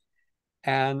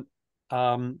 and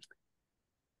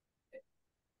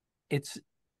it's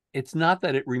not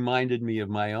that it reminded me of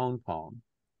my own poem.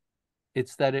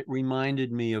 It's that it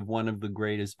reminded me of one of the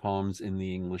greatest poems in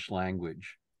the English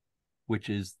language, which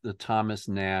is the Thomas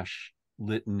Nash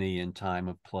Litany in Time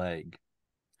of Plague,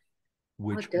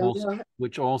 which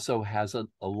also has a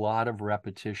lot of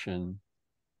repetition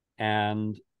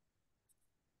and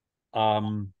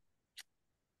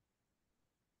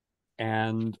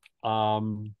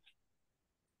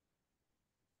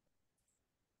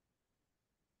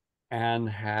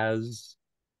has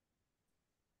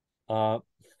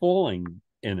falling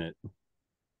in it.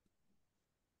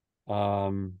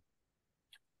 So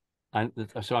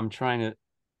I'm trying to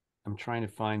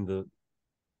find the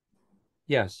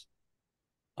yes.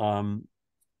 So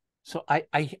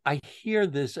I hear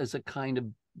this as a kind of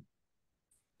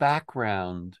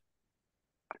background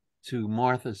to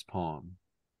Martha's poem,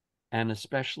 and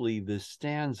especially this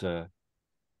stanza.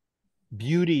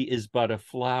 Beauty is but a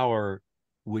flower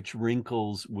which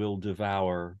wrinkles will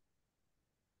devour.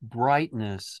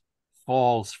 Brightness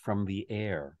falls from the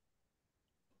air.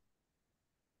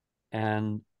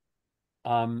 And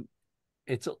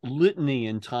it's a litany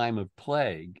in time of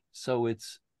plague, so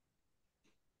it's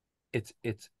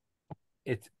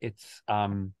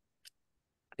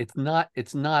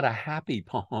not a happy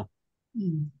poem.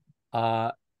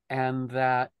 And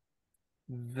that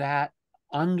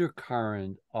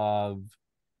undercurrent of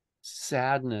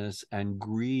sadness and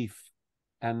grief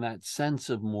and that sense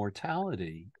of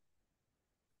mortality,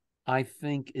 I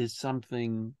think, is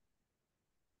something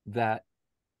that,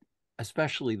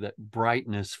 especially that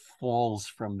brightness falls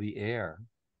from the air,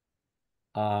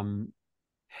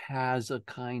 has a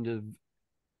kind of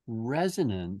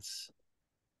resonance.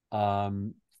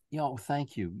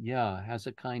 Thank you. Yeah, has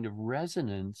a kind of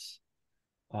resonance,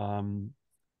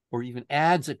 or even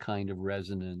adds a kind of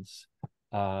resonance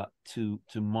to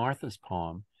Martha's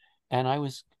poem. And I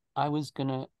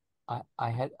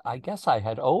guess I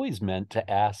had always meant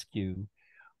to ask you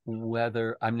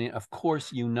whether, I mean, of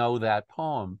course you know that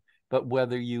poem, but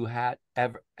whether you had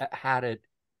ever had it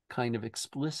kind of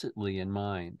explicitly in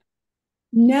mind.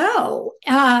 No.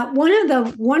 One of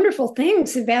the wonderful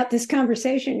things about this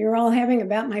conversation you're all having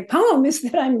about my poem is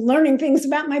that I'm learning things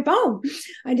about my poem.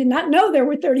 I did not know there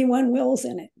were 31 wills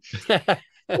in it.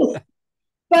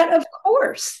 But of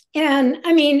course, and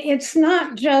I mean, it's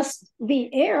not just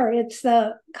the air, it's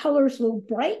the colors will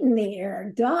brighten the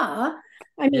air. Duh.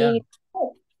 I mean,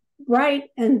 bright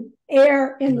and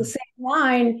air in the same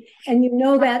line, and you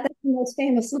know that's the most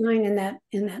famous line in that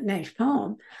Nash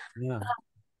poem. Yeah.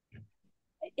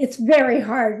 It's very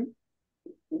hard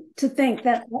to think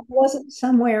that wasn't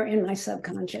somewhere in my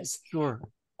subconscious. Sure.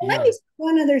 Yeah. Let me say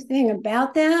one other thing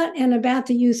about that and about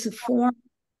the use of form.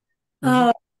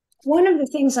 One of the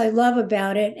things I love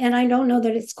about it, and I don't know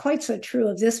that it's quite so true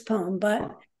of this poem, but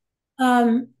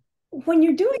when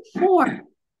you're doing form,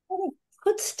 it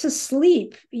puts to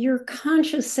sleep your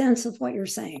conscious sense of what you're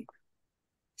saying,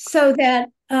 so that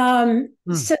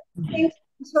so things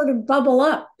sort of bubble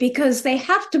up, because they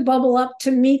have to bubble up to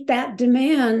meet that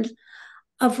demand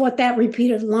of what that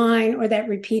repeated line or that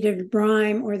repeated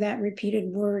rhyme or that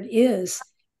repeated word is.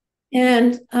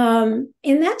 And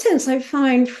in that sense, I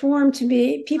find form to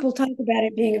be, people talk about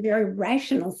it being a very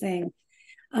rational thing.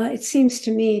 It seems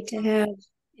to me to have,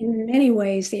 in many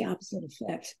ways, the opposite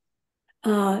effect.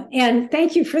 And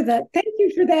thank you for that. Thank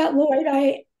you for that, Lloyd.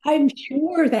 I'm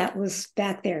sure that was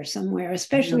back there somewhere,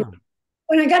 especially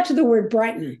when I got to the word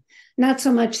brighten. Not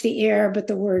so much the air, but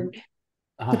the word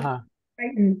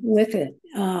brighten with it.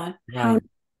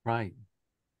 Right.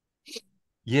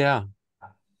 Yeah.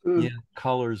 Yeah,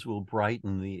 colors will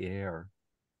brighten the air.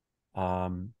 I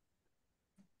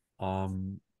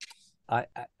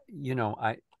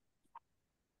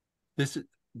this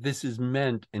this is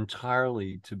meant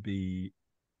entirely to be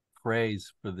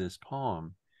praise for this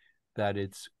poem, that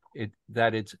it's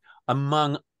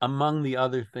among the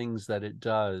other things that it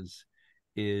does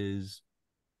is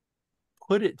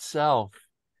put itself,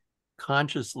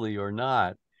 consciously or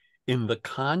not, in the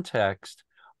context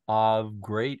of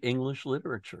great English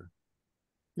literature.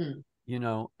 You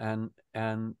know, and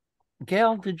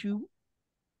Gail, did you?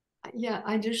 Yeah,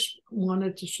 I just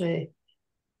wanted to say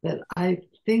that I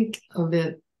think of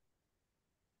it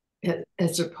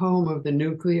as a poem of the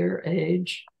nuclear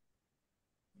age,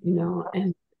 you know,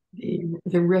 and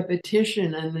the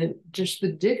repetition and just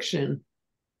the diction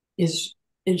is,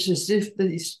 it's as if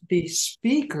the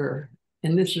speaker,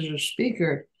 and this is a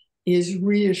speaker, is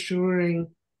reassuring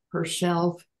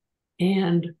herself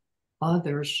and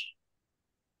others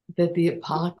that the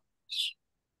apocalypse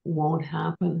won't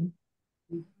happen.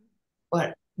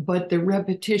 But the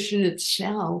repetition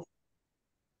itself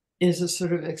is a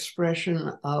sort of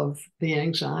expression of the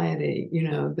anxiety, you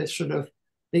know, the sort of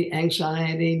the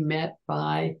anxiety met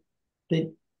by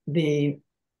the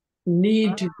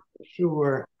need to be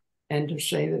sure and to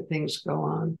say that things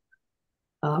go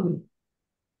on.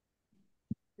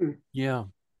 Yeah.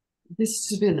 This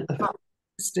has been a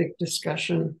fantastic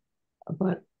discussion,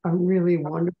 but a really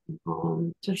wonderful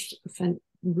poem, just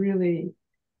really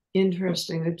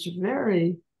interesting. It's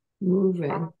very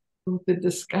moving, both the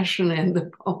discussion and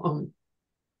the poem.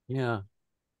 Yeah.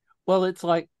 Well, it's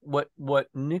like what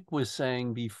Nick was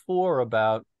saying before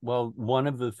about, well, one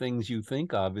of the things you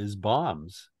think of is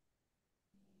bombs.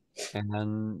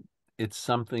 And it's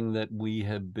something that we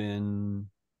have been,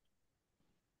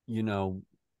 you know,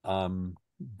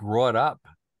 brought up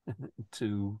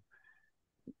to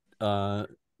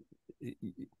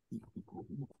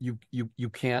you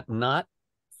can't not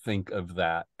think of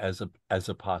that as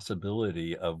a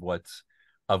possibility of what's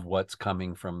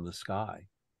coming from the sky.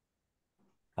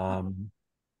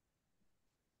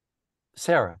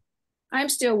 Sarah. I'm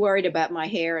still worried about my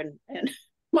hair and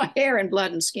my hair and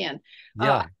blood and skin.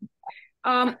 Yeah.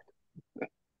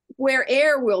 Where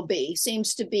air will be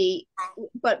seems to be,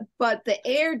 but the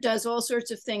air does all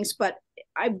sorts of things, but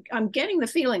I'm getting the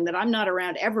feeling that I'm not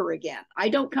around ever again. I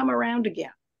don't come around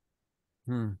again.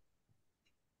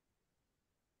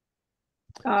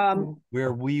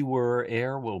 Where we were,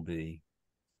 air will be.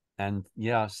 And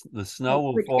yes, the snow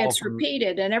will which fall gets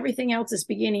repeated, and everything else is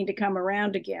beginning to come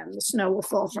around again. The snow will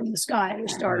fall from the sky and we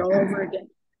start all over again.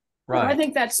 Right. So I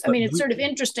think that's, I mean, it's sort of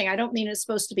interesting. I don't mean it's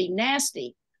supposed to be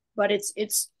nasty, but it's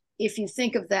if you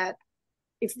think of that,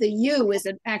 if the you is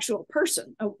an actual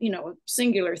person, you know, a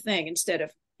singular thing instead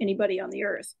of anybody on the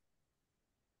earth,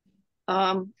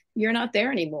 you're not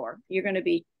there anymore. You're going to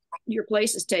be, your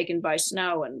place is taken by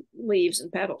snow and leaves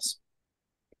and petals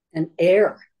and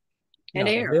air. And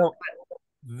air.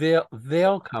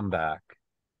 They'll come back.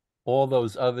 All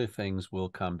those other things will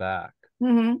come back.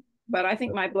 But I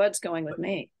think my blood's going with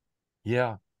me.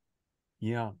 Yeah.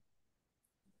 Yeah.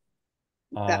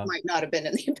 That might not have been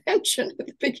in the intention at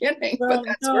the beginning, but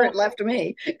that's where it left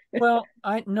me. Well,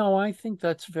 I think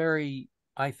that's very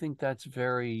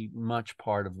much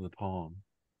part of the poem.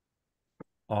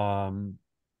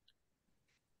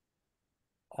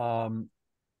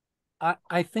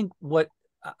 I think what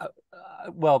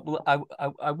well,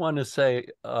 I want to say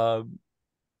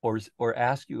or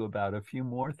ask you about a few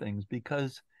more things,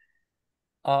 because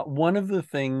one of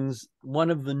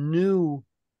the new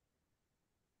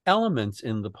elements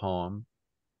in the poem,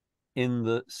 in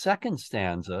the second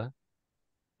stanza,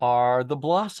 are the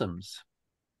blossoms.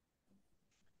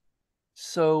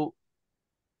 So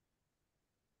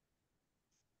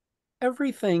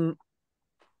everything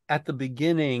at the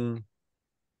beginning,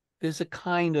 there's a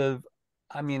kind of,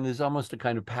 I mean, there's almost a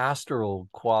kind of pastoral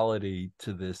quality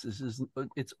to this.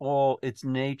 It's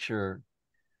nature.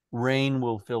 Rain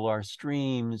will fill our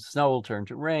streams. Snow will turn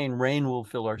to rain. Rain will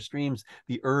fill our streams.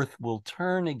 The earth will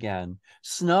turn again.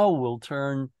 Snow will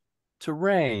turn to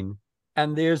rain.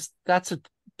 And that's a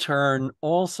turn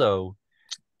also.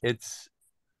 It's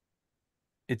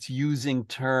using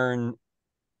turn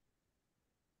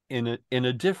in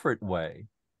a different way.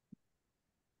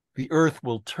 The earth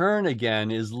will turn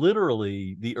again is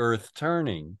literally the earth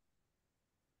turning,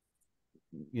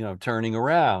 you know, turning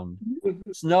around.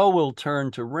 Snow will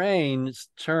turn to rain.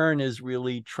 Turn is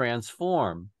really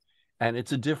transform, and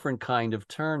it's a different kind of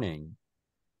turning.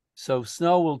 So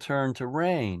snow will turn to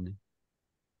rain.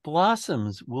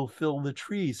 Blossoms will fill the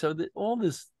tree. So that all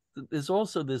this, there's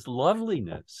also this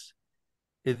loveliness,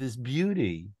 this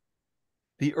beauty.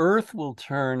 The earth will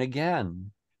turn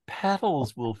again.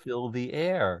 Petals will fill the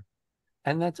air.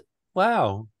 And that's,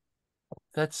 wow,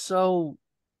 that's so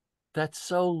that's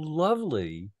so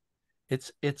lovely.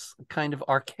 It's kind of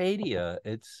Arcadia.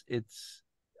 It's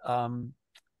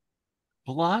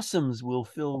blossoms will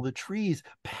fill the trees,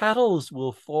 petals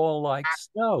will fall like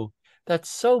snow. That's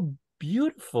so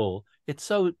beautiful. It's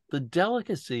so, the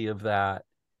delicacy of that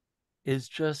is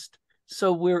just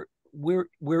so, we're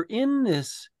in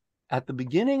this, at the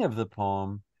beginning of the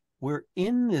poem, we're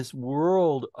in this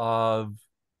world of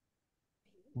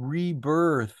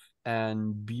rebirth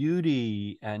and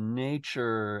beauty and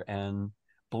nature, and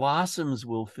blossoms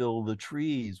will fill the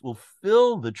trees,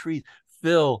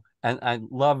 fill, and I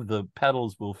love the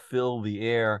petals will fill the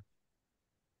air,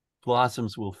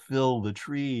 blossoms will fill the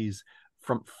trees.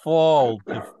 From fall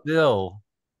to fill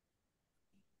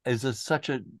is such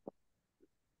a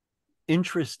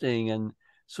interesting and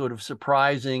sort of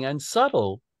surprising and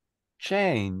subtle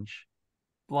change.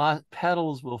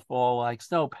 Petals will fall like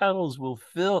snow, petals will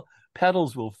fill,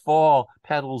 petals will fall,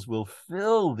 petals will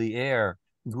fill the air,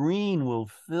 green will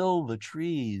fill the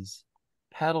trees,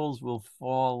 petals will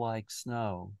fall like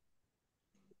snow,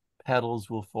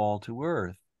 petals will fall to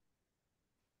earth,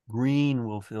 green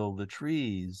will fill the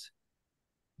trees,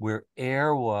 where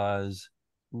air was,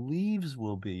 leaves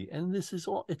will be. And this is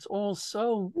all, it's all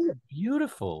so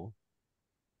beautiful.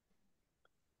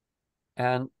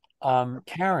 And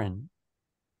Karen,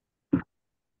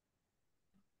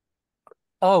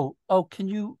 can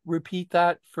you repeat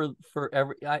that for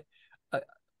every, I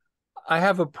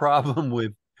have a problem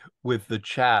with the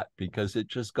chat because it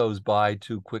just goes by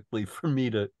too quickly for me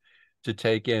to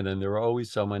take in, and there are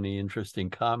always so many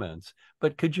interesting comments.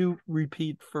 But could you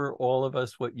repeat for all of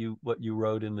us what you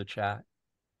wrote in the chat?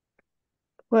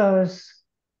 Well, I was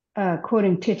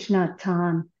quoting Thich Nhat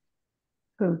Hanh,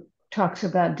 who talks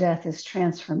about death as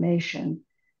transformation,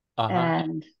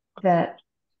 and that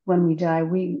when we die,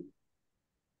 we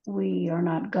are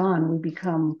not gone. We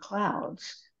become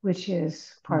clouds, which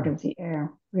is part of the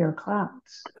air. We are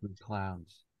clouds.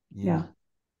 Clouds. Yeah.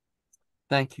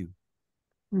 Thank you.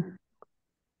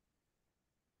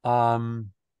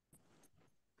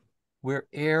 Where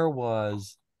air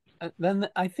was, then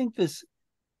I think this,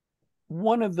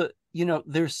 one of the,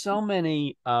 there's so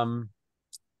many kind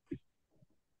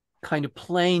of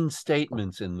plain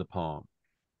statements in the poem.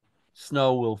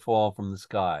 Snow will fall from the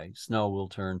sky, snow will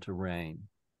turn to rain,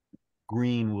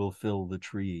 green will fill the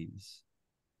trees.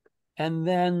 And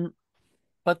then,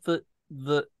 but the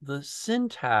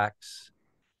syntax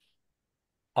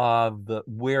of the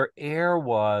where air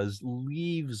was,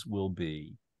 leaves will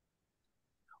be.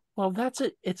 Well,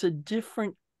 it's a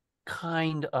different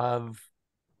kind of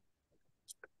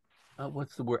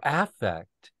what's the word?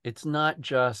 Affect. It's not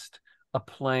just a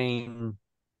plain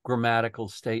grammatical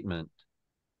statement.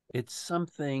 It's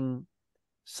something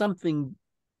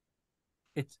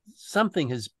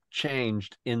has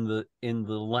changed in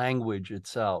the language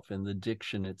itself, in the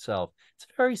diction itself. It's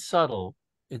very subtle,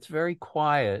 it's very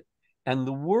quiet, and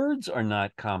the words are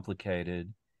not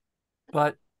complicated,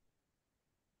 but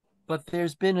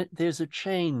there's a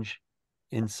change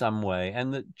in some way,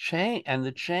 and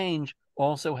the change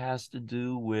also has to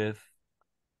do with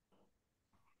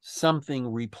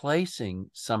something replacing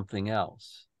something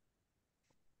else.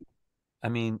 I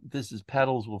mean, this is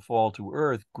petals will fall to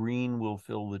earth, green will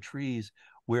fill the trees,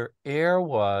 where air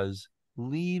was,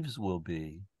 leaves will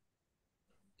be.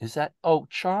 Is that,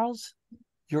 Charles,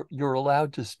 you're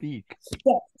allowed to speak.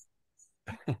 Yes.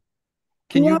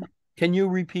 Can you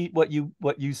repeat what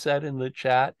you said in the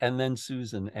chat, and then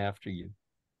Susan after you?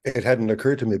 It hadn't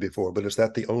occurred to me before, but is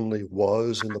that the only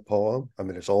was in the poem? I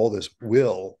mean, it's all this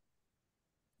will.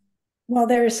 Well,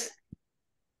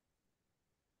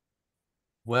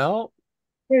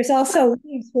 there's also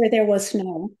leaves where there was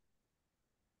snow.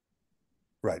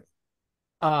 Right.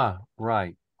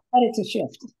 Right. But it's a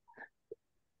shift.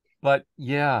 But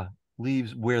yeah,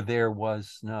 leaves where there was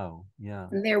snow. Yeah.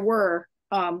 And there were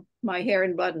my hair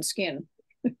and blood and skin.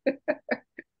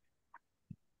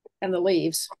 And the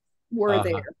leaves were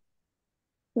there.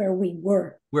 Where we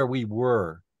were. Where we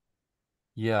were.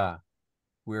 Yeah.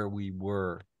 Where we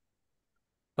were.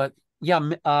 But yeah,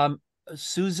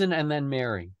 Susan and then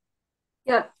Mary.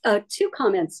 Yeah, two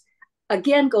comments.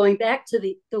 Again, going back to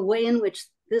the way in which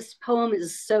this poem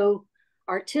is so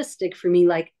artistic for me.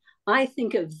 Like, I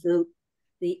think of the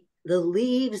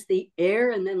leaves, the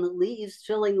air, and then the leaves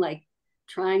feeling like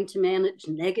trying to manage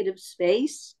negative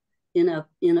space in a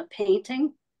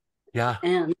painting. Yeah.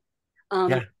 And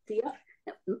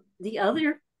the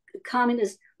other comment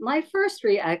is my first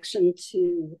reaction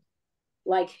to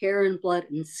like hair and blood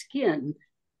and skin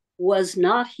was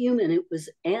not human, it was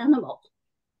animal.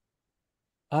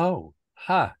 Oh,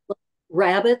 huh.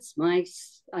 Rabbits,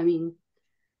 mice, I mean,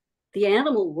 the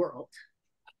animal world.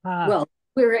 Ah. Well,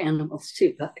 we're animals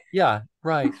too, but yeah,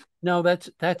 right. No, that's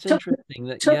interesting.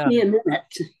 That took me a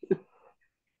minute.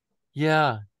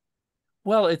 Yeah.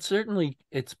 Well, it's certainly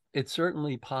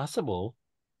possible.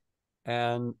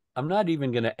 And I'm not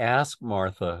even going to ask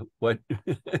Martha what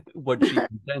what she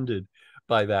intended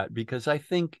by that, because I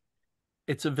think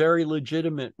it's a very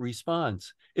legitimate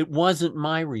response. It wasn't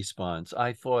my response.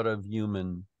 I thought of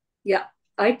human. Yeah,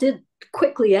 I did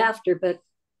quickly after, but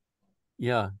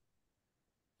yeah.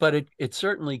 But it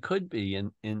certainly could be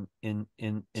in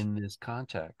this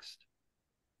context.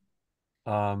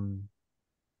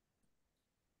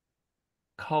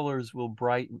 Colors will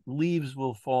brighten, leaves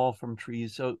will fall from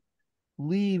trees. So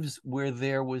leaves where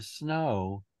there was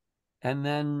snow, and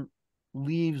then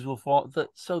leaves will fall.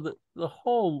 So the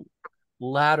whole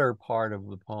latter part of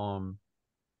the poem,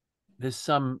 there's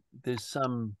some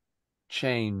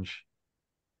change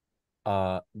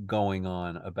going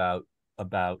on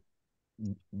about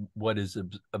what is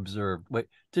observed. Wait,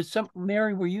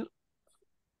 Mary, were you?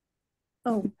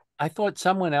 Oh, I thought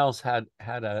someone else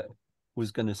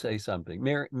was going to say something.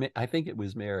 Mary, I think it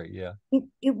was Mary. Yeah.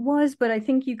 It was, but I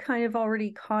think you kind of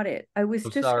already caught it. I was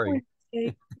just sorry.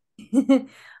 going to say,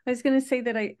 I was going to say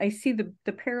that I see the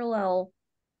parallel.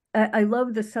 I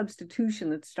love the substitution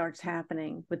that starts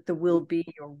happening with the will be,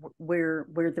 or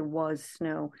where there was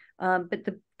snow. But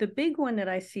the big one that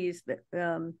I see is that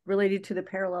related to the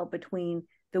parallel between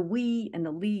the we and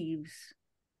the leaves.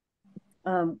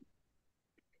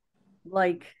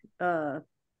 Like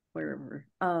wherever.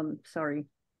 Sorry.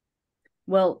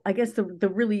 Well, I guess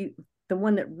the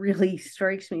one that really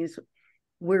strikes me is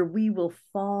where we will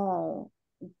fall,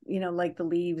 like the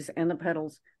leaves and the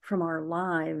petals from our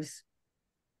lives.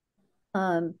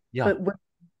 But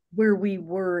where we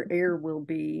were, air will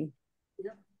be.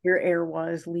 Yep. Where air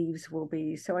was, leaves will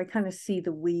be. So I kind of see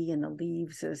the we and the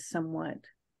leaves as somewhat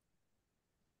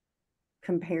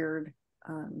compared,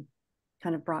 kind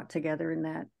of brought together in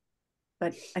that.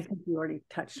 But I think you already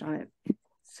touched on it.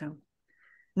 So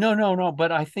No.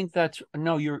 But I think that's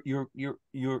no.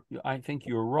 I think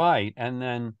you're right. And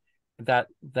then that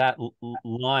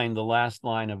line, the last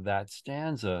line of that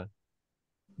stanza,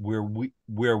 where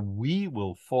we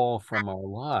will fall from our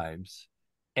lives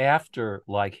after,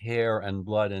 like hair and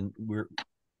blood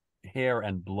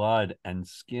and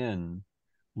skin,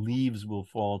 leaves will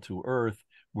fall to earth,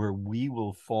 where we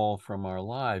will fall from our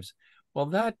lives. Well,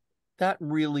 that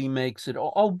really makes it.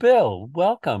 Oh, Bill,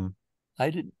 welcome. I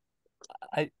didn't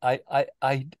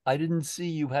see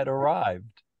you had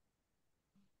arrived.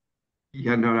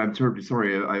 Yeah, no, I'm terribly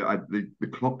sorry. The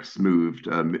clocks moved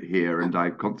here, and I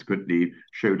consequently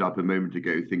showed up a moment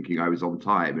ago thinking I was on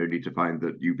time, only to find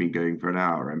that you've been going for an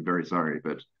hour. I'm very sorry,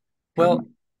 but well,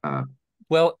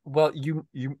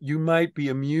 you might be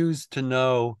amused to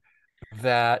know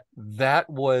that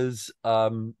was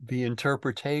the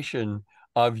interpretation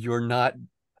of your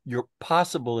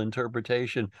possible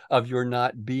interpretation of your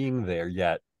not being there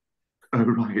yet. Oh,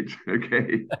 right.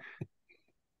 Okay.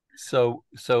 So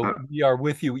we are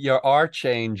with you. Our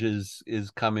change is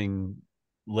coming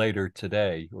later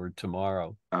today or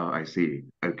tomorrow. Oh, I see.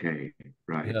 Okay.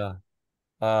 Right.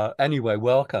 Yeah. Anyway,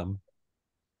 welcome.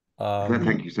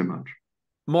 Thank you so much.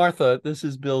 Martha, this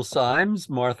is Bill Symes,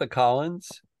 Martha Collins.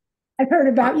 I've heard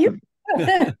about you.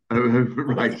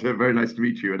 Right. Very nice to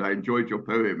meet you. And I enjoyed your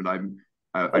poem. And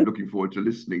I'm looking forward to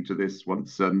listening to this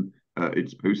once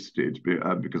it's posted,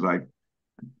 because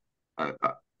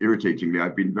irritatingly,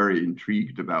 I've been very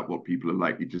intrigued about what people are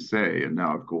likely to say. And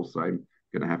now, of course, I'm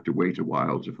going to have to wait a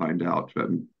while to find out.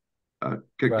 Can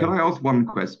I ask one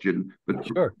question? But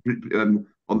sure.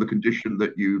 On the condition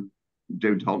that you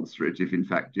don't answer it, if in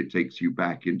fact it takes you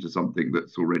back into something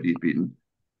that's already been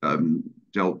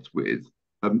dealt with.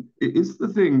 Is the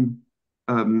thing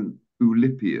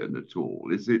Oulipian at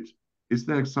all? Is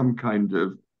there some kind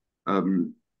of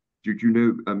do you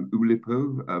know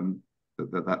Oulipo?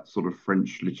 That sort of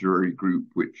French literary group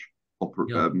which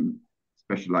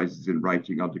specializes in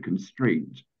writing under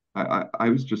constraint. I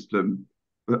was just in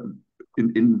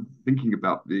thinking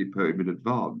about the poem in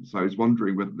advance, I was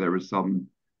wondering whether there is some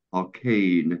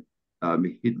arcane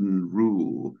hidden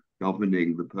rule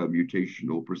governing the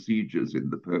permutational procedures in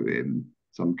the poem,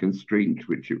 some constraint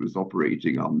which it was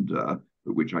operating under,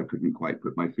 but which I couldn't quite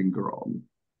put my finger on.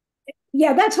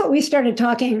 Yeah, that's what we started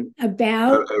talking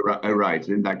about. Oh, right.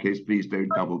 In that case, please don't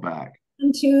double back.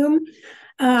 Tomb.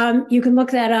 You can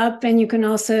look that up, and you can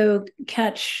also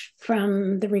catch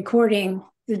from the recording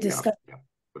the discussion.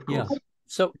 Yeah.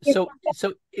 So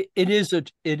it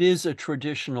is a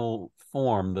traditional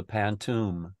form, the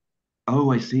pantoum.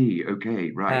 Oh, I see.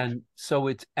 Okay, right. And so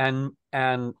it's and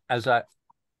as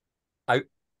I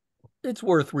it's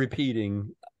worth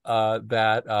repeating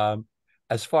that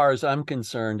as far as I'm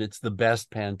concerned, it's the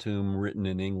best pantoum written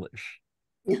in English.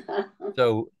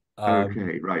 So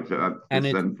okay, right. and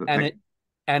It's it then and it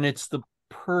and it's the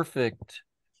perfect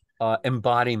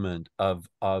embodiment of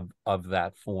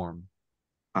that form.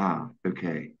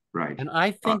 Okay, right. And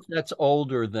I think that's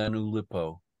older than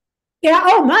Ulipo. Yeah,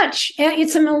 oh, much.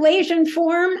 It's a Malaysian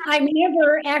form. I've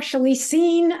never actually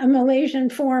seen a Malaysian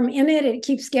form in it. It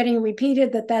keeps getting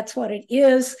repeated that that's what it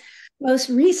is. Most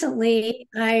recently,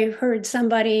 I heard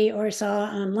somebody or saw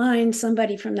online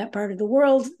somebody from that part of the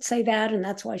world say that, and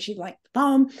that's why she liked the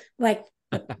poem. Like,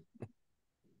 but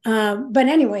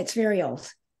anyway, it's very old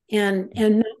and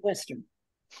not Western.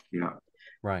 Yeah.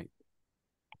 Right.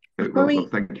 Well,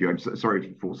 thank you. I'm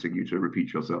sorry for forcing you to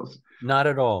repeat yourselves. Not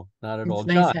at all. Not at all. It's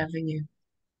nice John. having you.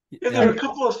 Yeah, there are a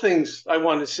couple of things I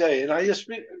want to say, and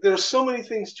there are so many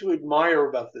things to admire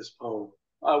about this poem.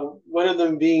 One of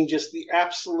them being just the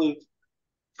absolute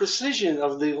precision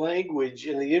of the language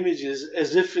and the images,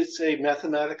 as if it's a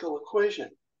mathematical equation.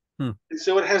 And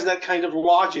so it has that kind of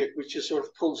logic which just sort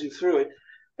of pulls you through it.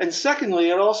 And secondly,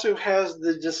 it also has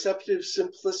the deceptive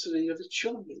simplicity of a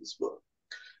children's book,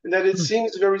 and that it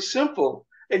seems very simple,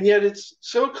 and yet it's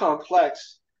so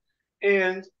complex.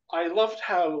 And I loved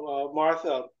how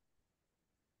Martha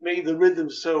made the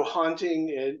rhythm so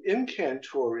haunting and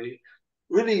incantory,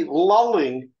 really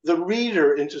lulling the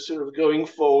reader into sort of going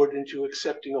forward into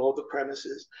accepting all the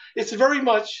premises. It's very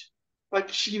much like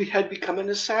she had become an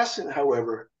assassin,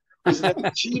 however, was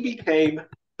that she became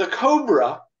the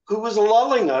cobra who was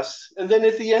lulling us, and then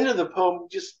at the end of the poem,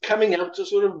 just coming out to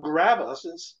sort of grab us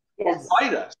or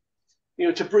bite us,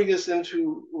 to bring us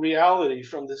into reality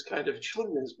from this kind of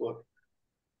children's book.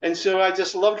 And so I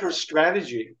just loved her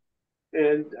strategy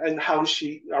and how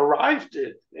she arrived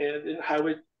at it, and how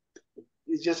it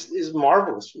just is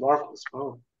marvelous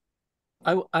poem.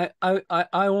 I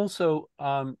also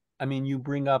I mean, you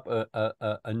bring up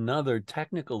another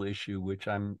technical issue which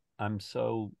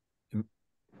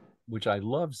which I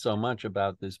love so much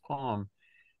about this poem,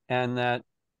 and that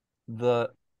there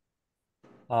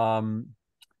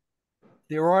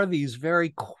are these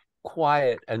very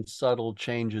quiet and subtle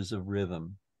changes of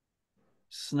rhythm.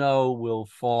 Snow will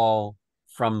fall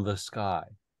from the sky.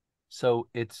 So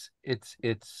it's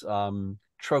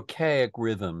trochaic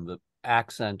rhythm, the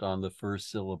accent on the first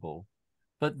syllable.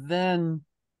 But then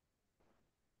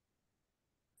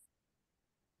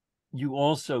you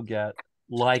also get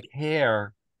like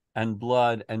hair and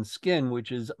blood and skin,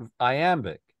 which is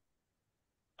iambic,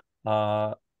 where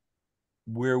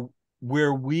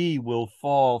we will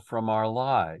fall from our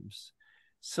lives.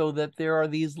 So that there are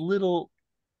these little,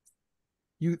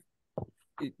 you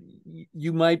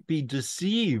might be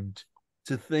deceived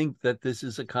to think that this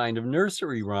is a kind of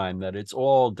nursery rhyme, that it's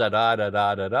all da da da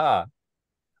da da da,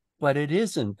 but it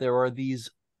isn't. There are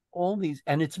all these,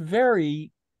 and it's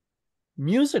very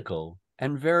musical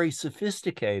and very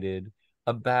sophisticated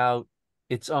about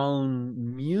its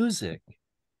own music,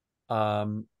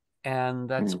 and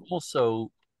that's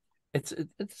also it's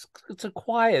a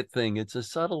quiet thing, it's a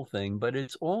subtle thing, but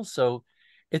it's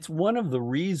one of the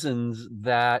reasons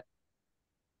that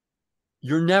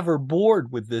you're never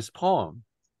bored with this poem,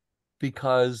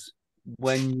 because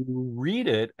when you read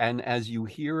it and as you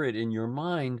hear it in your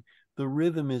mind, the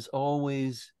rhythm is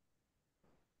always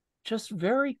just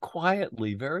very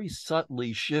quietly, very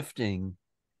subtly shifting.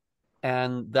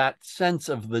 And that sense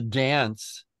of the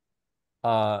dance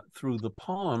through the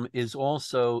poem is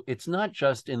also, it's not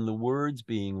just in the words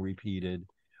being repeated,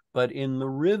 but in the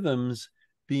rhythms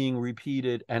being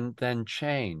repeated and then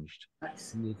changed.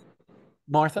 Nice.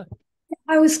 Martha?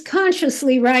 I was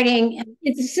consciously writing,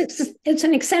 it's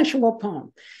an accentual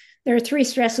poem. There are 3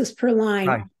 stresses per line.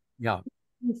 Right. Yeah.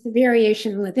 It's the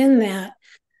variation within that.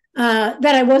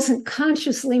 That I wasn't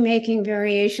consciously making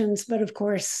variations, but of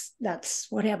course, that's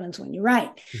what happens when you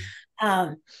write.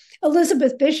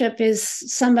 Elizabeth Bishop is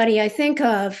somebody I think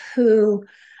of who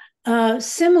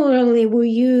similarly will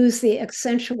use the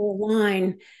accentual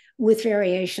line with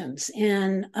variations.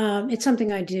 And it's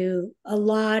something I do a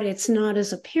lot. It's not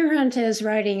as apparent as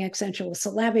writing accentual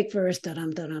syllabic verse,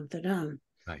 da-dum, da-dum, da-dum.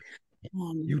 Right.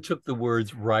 You took the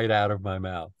words right out of my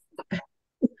mouth.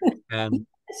 And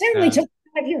certainly took it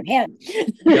out of your head.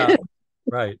 Yeah,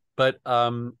 right. But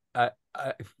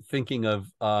thinking of,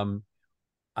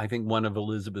 I think one of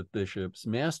Elizabeth Bishop's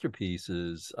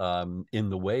masterpieces, In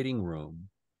the Waiting Room,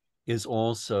 is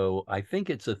also, I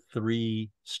think it's a 3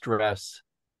 stress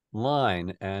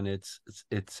line, and it's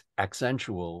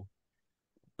accentual,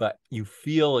 but you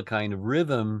feel a kind of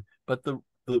rhythm, but the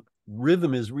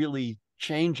rhythm is really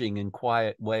changing in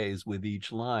quiet ways with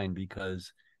each line,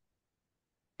 because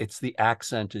it's the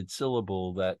accented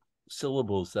syllables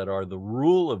that are the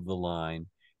rule of the line,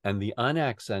 and the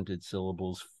unaccented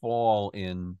syllables fall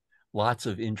in lots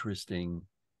of interesting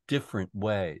different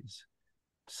ways.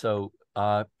 So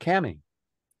Cami.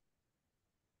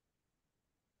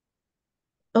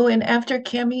 Oh, and after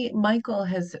Cami, Michael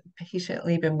has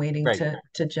patiently been waiting Great.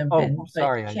 to jump Oh, in.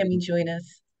 sorry. But Cami, join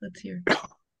us. Let's hear.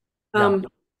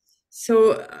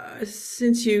 So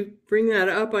since you bring that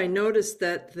up, I noticed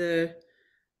that the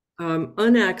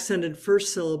unaccented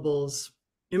first syllables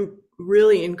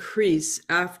really increase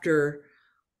after,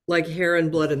 like, hair and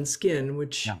blood and skin,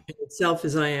 which in itself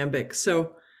is iambic.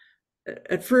 So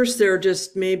at first there are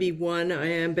just maybe one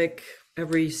iambic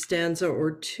every stanza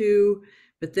or two,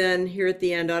 but then here at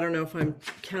the end, I don't know if I'm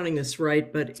counting this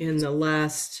right, but in the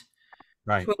last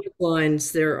 12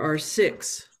 lines, there are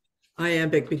 6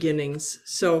 iambic beginnings.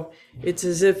 So it's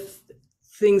as if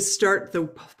the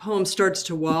poem starts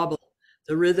to wobble.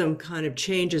 The rhythm kind of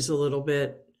changes a little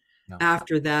bit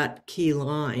after that key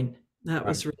line. That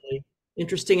was really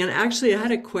interesting. And actually, I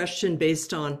had a question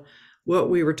based on what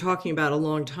we were talking about a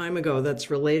long time ago that's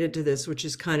related to this, which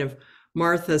is kind of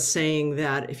Martha saying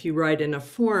that if you write in a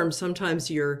form,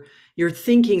 sometimes your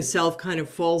thinking self kind of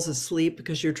falls asleep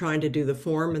because you're trying to do the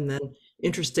form, and then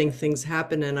interesting things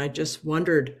happen. And I just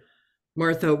wondered,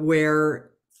 Martha,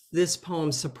 where this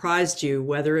poem surprised you,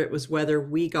 whether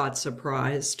we got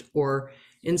surprised or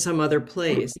in some other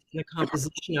place, in the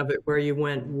composition of it, where you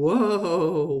went,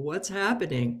 whoa, what's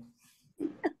happening?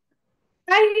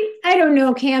 I don't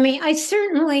know, Cami.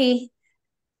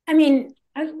 I mean,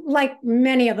 like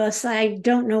many of us, I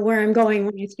don't know where I'm going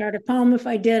when I start a poem. If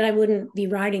I did, I wouldn't be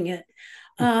writing it.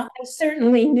 I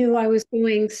certainly knew I was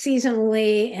going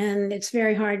seasonally, and it's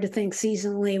very hard to think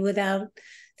seasonally without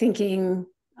thinking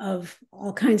of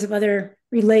all kinds of other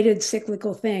related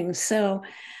cyclical things. So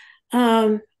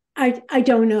I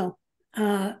don't know.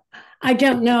 I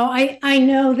don't know. I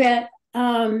know that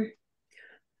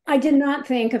I did not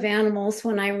think of animals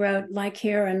when I wrote like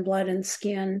hair and blood and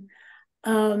skin.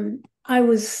 I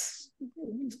was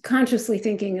consciously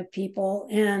thinking of people,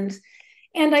 and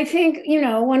I think,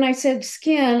 when I said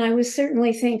skin, I was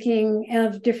certainly thinking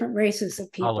of different races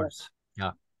of people. Colors,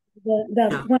 yeah. When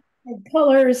I said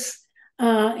colors,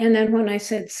 and then when I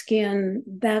said skin,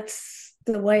 that's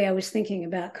the way I was thinking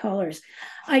about colors.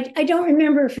 I don't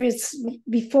remember if it's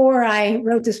before I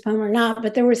wrote this poem or not,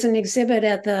 but there was an exhibit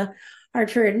at the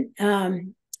Hartford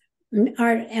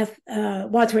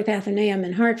Wadsworth Athenaeum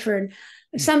in Hartford.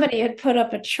 Somebody had put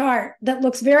up a chart that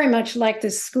looks very much like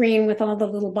this screen with all the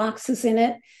little boxes in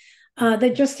it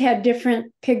that just had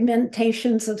different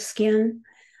pigmentations of skin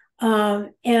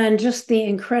and just the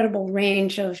incredible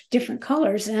range of different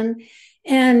colors, and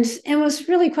was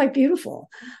really quite beautiful.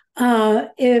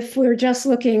 If we're just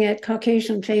looking at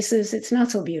Caucasian faces, it's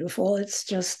not so beautiful. It's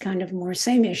just kind of more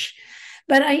same-ish.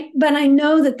 But I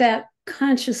know that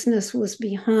consciousness was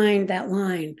behind that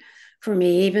line for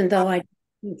me, even though I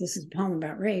think this is a poem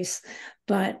about race,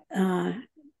 but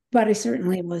I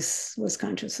certainly was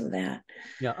conscious of that.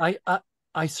 Yeah,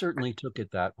 I certainly took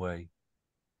it that way.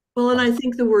 Well, and I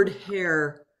think the word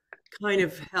hair kind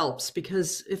of helps,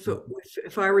 because if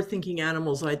I were thinking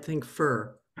animals, I'd think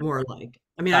fur more like.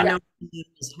 I mean, I know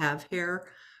animals have hair,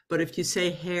 but if you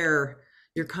say hair,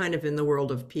 you're kind of in the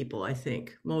world of people, I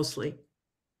think, mostly.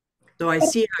 Though I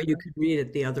see how you could read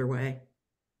it the other way.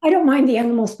 I don't mind the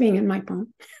animals being in my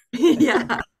poem.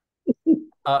 Yeah.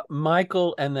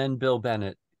 Michael and then Bill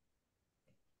Bennett.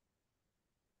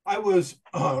 I was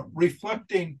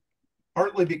reflecting,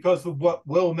 partly because of what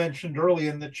Will mentioned early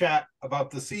in the chat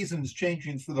about the seasons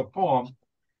changing through the poem,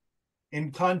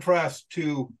 in contrast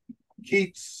to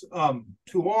Keats'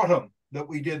 To Autumn that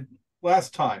we did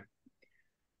last time.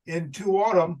 In To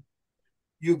Autumn,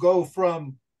 you go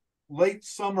from late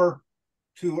summer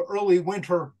to early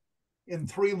winter in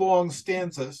 3 long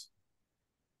stanzas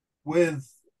with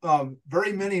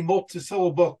very many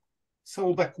multisyllabic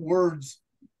words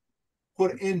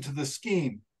put into the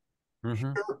scheme.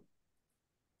 Mm-hmm. Here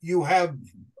you have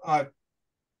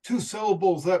 2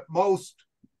 syllables at most,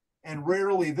 and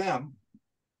rarely them.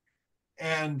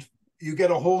 And you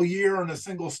get a whole year in a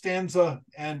single stanza.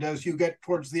 And as you get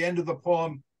towards the end of the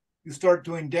poem, you start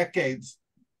doing decades.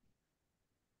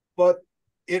 But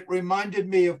it reminded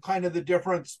me of kind of the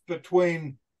difference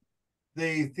between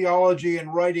the theology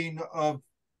and writing of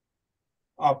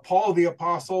Paul the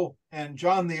Apostle and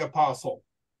John the Apostle,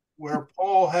 where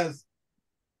Paul has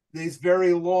these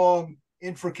very long,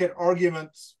 intricate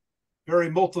arguments, very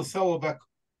multisyllabic,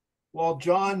 while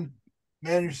John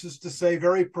manages to say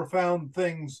very profound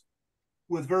things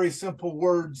with very simple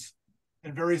words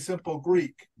and very simple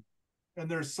Greek. And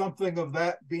there's something of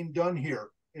that being done here.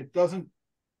 It doesn't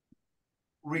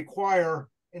require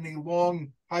any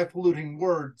long, highfalutin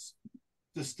words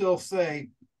to still say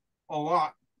a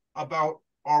lot about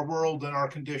our world and our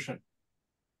condition.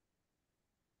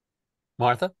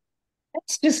 Martha?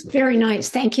 That's just very nice.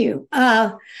 Thank you.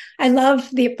 I love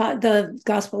the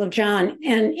Gospel of John,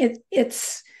 and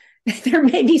it's there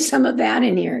may be some of that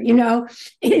in here. You know,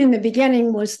 in the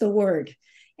beginning was the Word,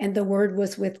 and the Word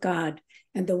was with God,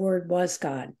 and the Word was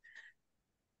God.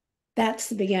 That's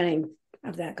the beginning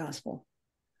of that gospel.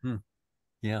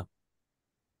 Yeah.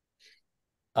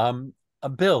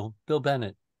 Bill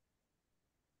Bennett.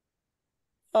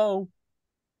 Oh,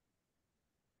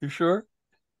 you sure?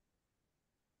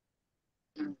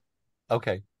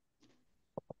 Okay.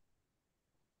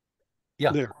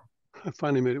 Yeah. There. I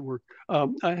finally made it work. I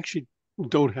actually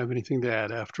don't have anything to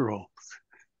add after all.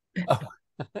 Oh.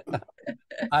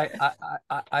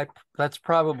 I that's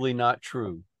probably not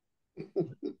true.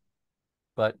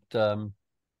 But am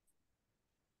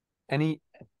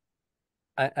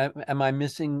I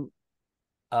missing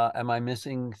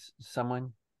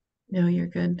someone? No, you're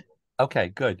good. Okay,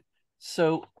 good.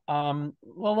 So well,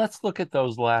 let's look at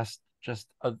those last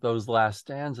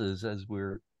stanzas as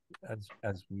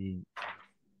we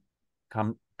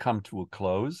come to a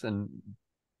close, and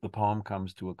the poem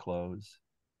comes to a close.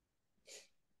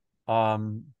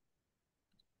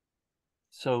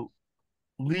 So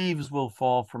leaves will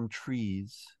fall from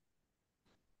trees,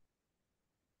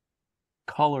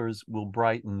 colors will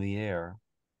brighten the air,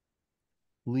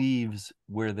 leaves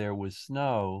where there was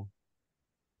snow,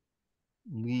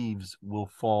 leaves will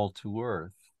fall to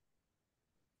earth.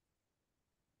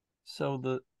 So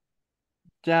the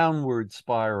downward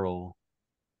spiral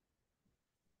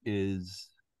is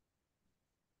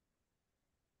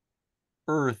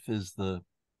earth is the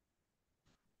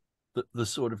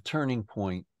sort of turning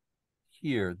point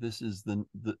here. This is the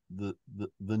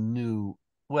new,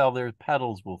 well, their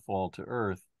petals will fall to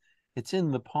earth. It's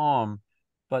in the poem,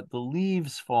 but the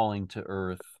leaves falling to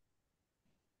earth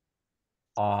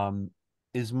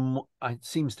it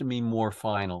seems to me more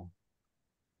final.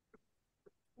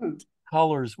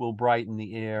 Colors will brighten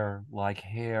the air like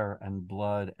hair and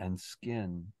blood and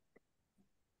skin.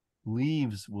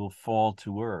 Leaves will fall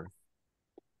to earth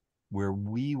where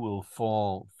we will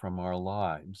fall from our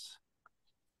lives.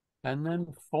 And then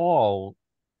fall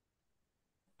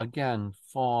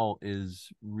is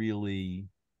really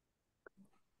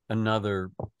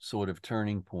another sort of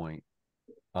turning point.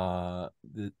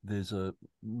 There's a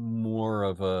more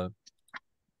of a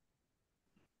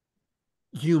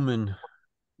human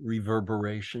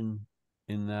reverberation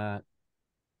in that,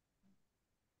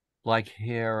 like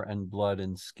hair and blood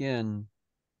and skin.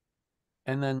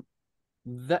 And then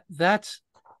that's,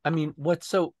 I mean, what's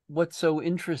so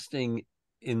interesting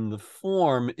in the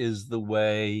form is the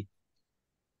way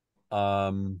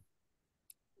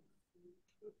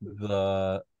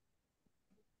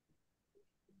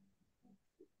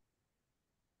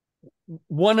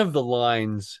one of the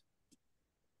lines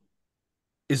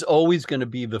is always going to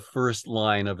be the first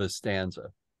line of a stanza.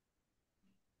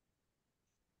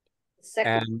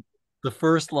 And the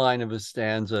first line of a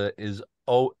stanza is,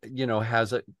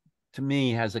 has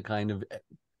a kind of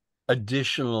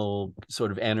additional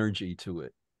sort of energy to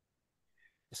it.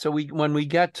 So when we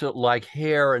get to like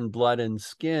hair and blood and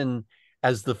skin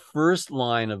as the first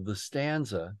line of the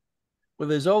stanza, well,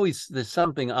 there's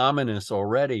something ominous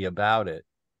already about it,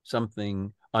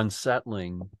 something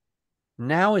unsettling.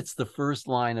 Now it's the first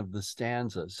line of the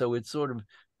stanza, so it sort of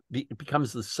it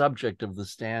becomes the subject of the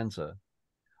stanza.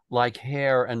 Like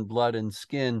hair and blood and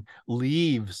skin,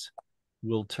 leaves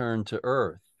will turn to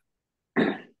earth.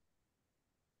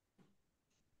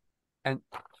 And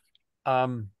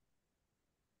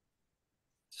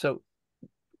so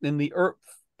in the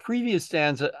previous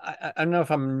stanza, I don't know if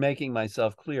I'm making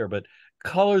myself clear, but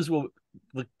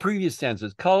the previous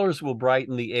stanzas, colors will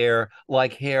brighten the air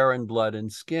like hair and blood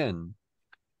and skin.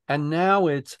 And now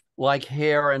it's like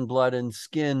hair and blood and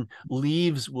skin,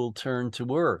 leaves will turn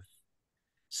to earth.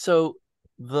 So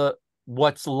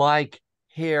what's like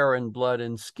hair and blood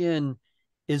and skin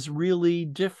is really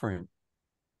different.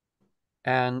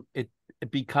 And it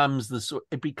becomes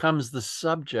the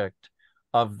subject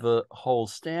of the whole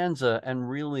stanza and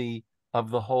really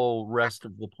of the whole rest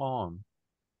of the poem.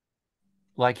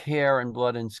 Like hair and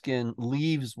blood and skin,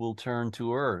 leaves will turn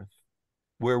to earth,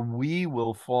 where we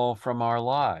will fall from our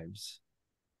lives,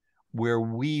 where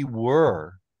we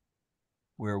were,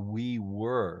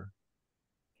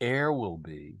 air will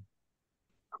be.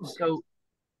 So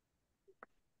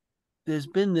there's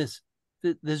been this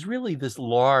there's really this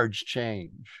large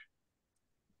change,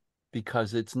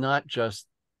 because it's not just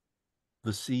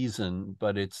the season,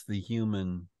 but it's the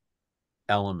human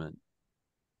element.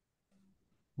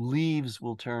 Leaves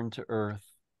will turn to earth,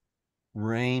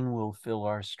 rain will fill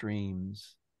our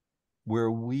streams.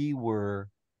 Where we were,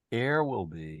 air will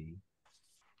be,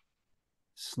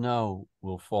 snow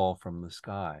will fall from the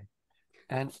sky.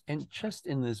 And just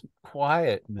in this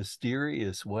quiet,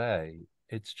 mysterious way,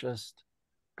 it's just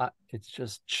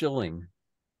chilling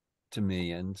to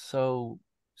me, and so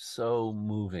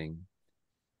moving.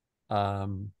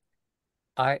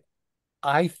 I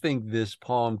I think this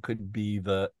poem could be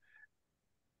the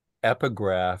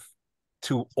epigraph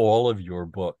to all of your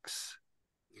books.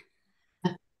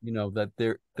 You know, that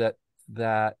there,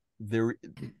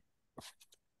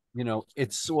 you know,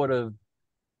 it's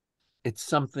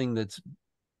something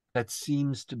that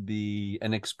seems to be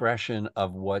an expression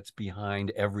of what's behind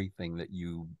everything that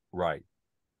you write.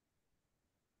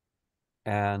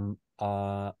 And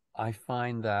I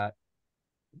find that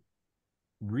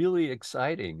really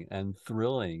exciting and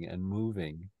thrilling and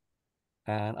moving.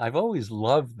 And I've always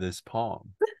loved this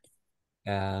poem.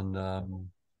 And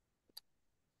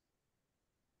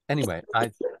anyway,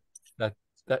 that's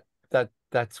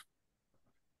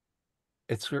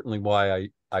it's certainly why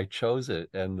I chose it.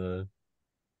 And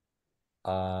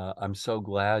I'm so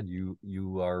glad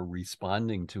you are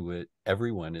responding to it.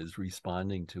 Everyone is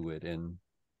responding to it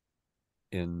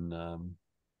in a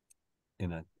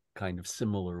kind of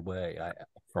similar way,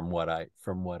 from what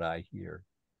I hear.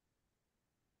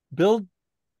 Bill,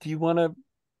 do you want to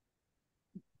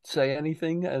say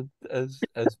anything as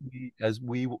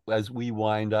we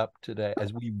wind up today,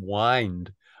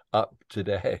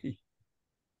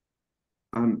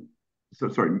 So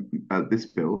sorry, this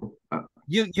bill.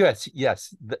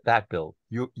 Yes, that bill.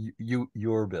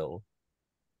 Your bill.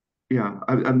 Yeah.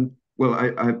 Well,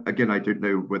 I again, I don't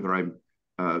know whether I'm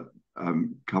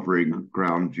covering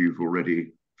ground you've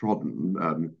already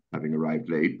trodden, having arrived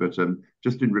late, but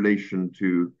just in relation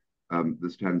to the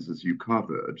stanzas you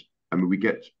covered, I mean, we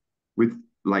get with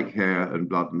like hair and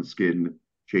blood and skin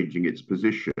changing its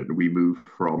position, we move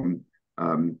from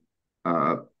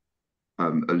a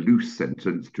loose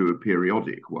sentence to a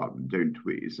periodic one, don't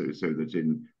we? So that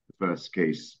in the first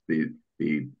case, the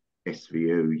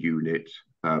SVO unit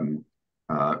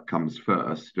comes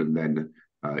first, and then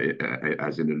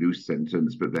as in a loose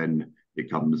sentence, but then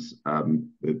it comes the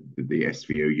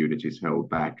SVO unit is held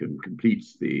back and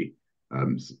completes the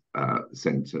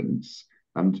sentence.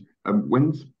 And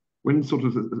when sort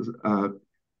of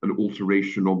an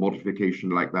alteration or modification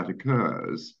like that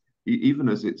occurs, even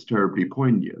as it's terribly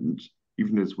poignant,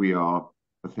 even as we are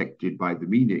affected by the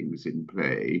meanings in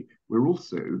play, we're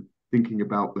also thinking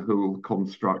about the whole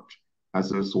construct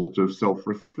as a sort of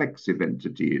self-reflexive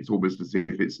entity. It's almost as if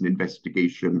it's an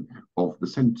investigation of the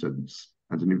sentence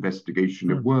and an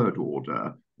investigation of word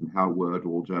order and how word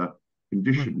order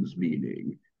conditions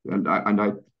meaning. And I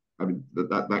mean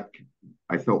that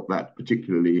I felt that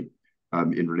particularly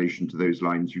in relation to those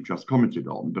lines you just commented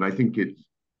on. But I think it's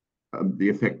the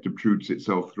effect obtrudes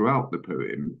itself throughout the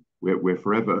poem. We're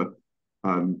forever,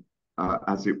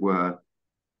 as it were,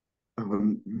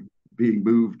 being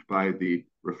moved by the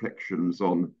reflections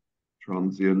on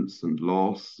transience and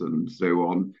loss and so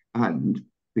on, and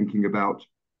thinking about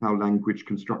how language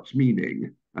constructs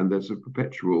meaning. And there's a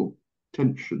perpetual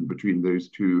tension between those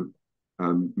two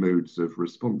modes of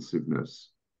responsiveness.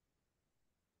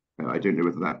 I don't know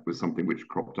whether that was something which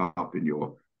cropped up in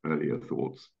your earlier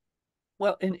thoughts.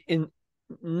 Well, in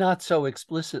not so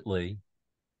explicitly,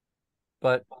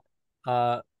 but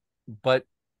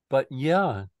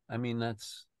yeah, I mean,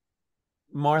 that's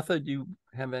Martha, do you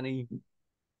have any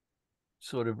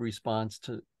sort of response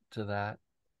to that?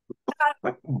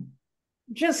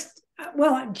 Just,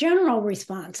 well, general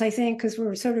response, I think, because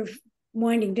we're sort of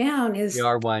winding down, is we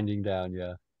are winding down,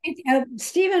 yeah.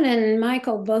 Stephen and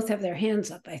Michael both have their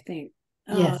hands up, I think.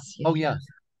 Yes. Oh, yes.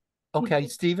 Okay,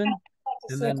 Stephen,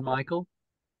 and then Michael.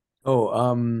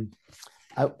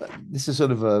 This is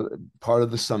sort of a part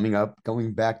of the summing up,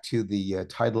 going back to the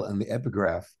title and the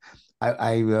epigraph.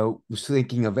 I was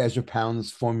thinking of Ezra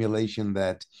Pound's formulation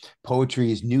that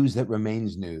poetry is news that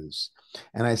remains news.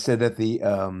 And I said that the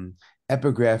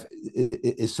epigraph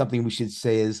is something we should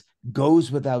say is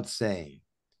goes without saying.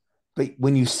 But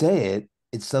when you say it,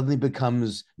 it suddenly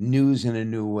becomes news in a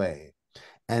new way.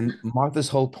 And Martha's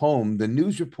whole poem, the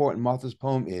news report in Martha's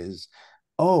poem is,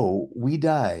 oh, we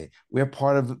die. We're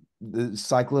part of the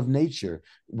cycle of nature.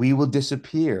 We will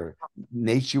disappear.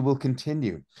 Nature will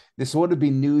continue. This ought to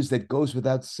be news that goes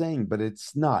without saying, but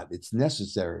it's not. It's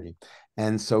necessary.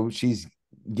 And so she's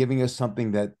giving us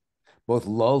something that both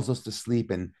lulls us to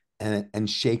sleep and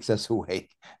shakes us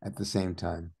awake at the same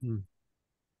time.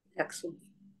 Excellent.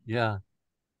 Yeah.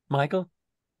 Michael?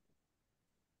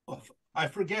 I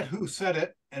forget who said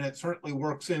it, and it certainly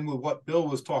works in with what Bill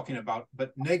was talking about,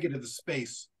 but negative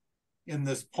space in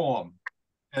this poem,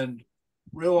 and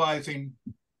realizing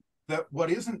that what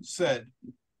isn't said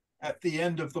at the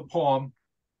end of the poem,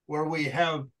 where we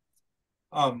have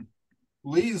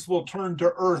leaves will turn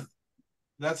to earth,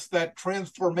 that's that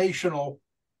transformational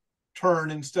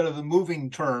turn instead of the moving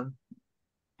turn,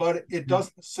 but it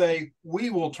doesn't say we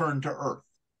will turn to earth.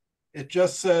 It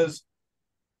just says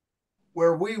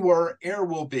where we were, air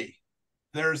will be.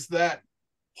 There's that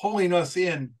pulling us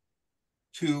in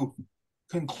to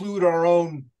conclude our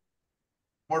own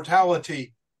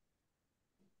mortality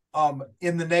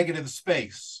in the negative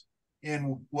space,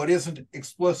 in what isn't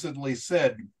explicitly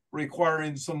said,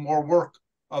 requiring some more work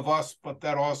of us, but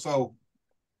that also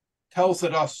tells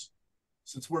it us,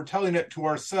 since we're telling it to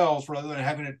ourselves rather than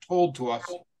having it told to us,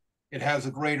 it has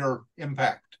a greater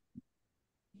impact.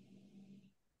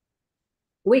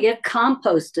 We get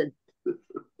composted.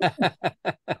 And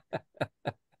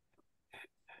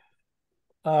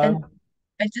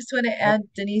I just want to add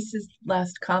Denise's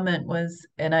last comment was,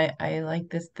 and I like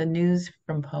this, the news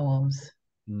from poems.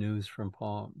 News from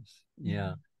poems.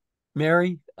 Yeah.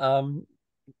 Mary, some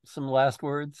last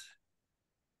words?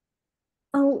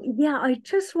 Oh, yeah, I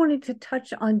just wanted to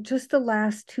touch on just the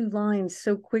last two lines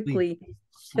so quickly.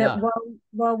 That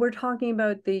while we're talking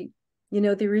about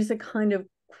there is a kind of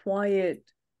quiet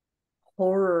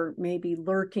horror maybe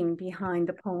lurking behind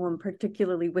the poem,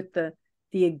 particularly with the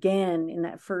again in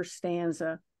that first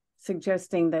stanza,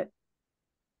 suggesting that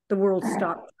the world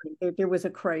stopped. There was a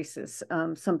crisis,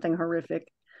 something horrific,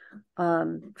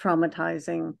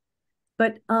 traumatizing.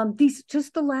 But these,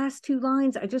 just the last two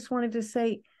lines, I just wanted to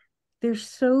say, they're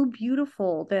so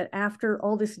beautiful that after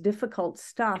all this difficult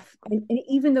stuff, and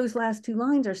even those last two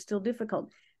lines are still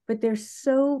difficult, but they're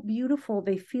so beautiful.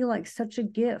 They feel like such a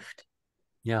gift.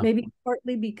 Yeah. Maybe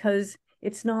partly because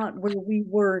it's not where we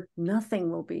were,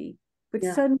 nothing will be, but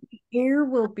suddenly air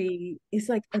will be, is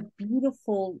like it's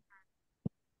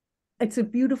a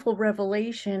beautiful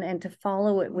revelation. And to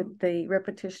follow it with the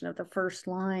repetition of the first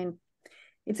line,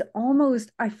 it's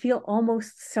almost, I feel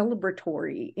almost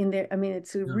celebratory in there. I mean,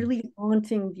 it's a really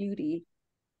haunting beauty,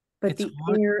 but the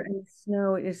air and the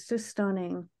snow is just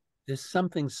stunning. There's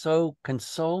something so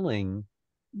consoling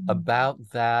about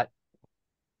that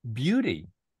beauty.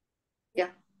 Yeah.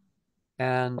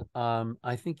 And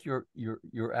I think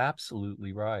you're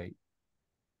absolutely right.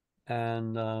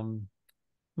 And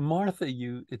Martha,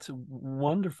 it's a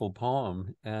wonderful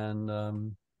poem,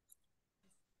 and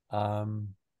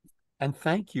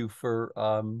thank you for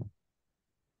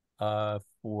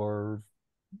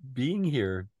being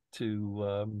here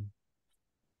to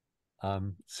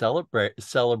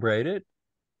celebrate it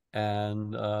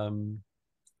and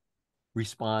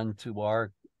respond to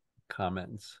our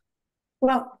comments.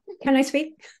 Well, can I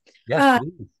speak? Yes,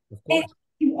 please. Of course. Thank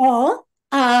you all.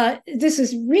 This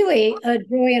is really a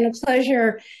joy and a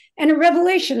pleasure and a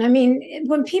revelation. I mean,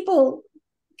 when people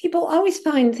always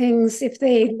find things, if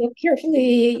they look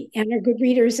carefully and are good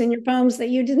readers in your poems, that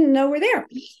you didn't know were there.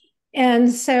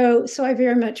 And so I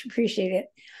very much appreciate it.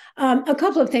 A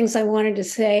couple of things I wanted to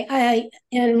say.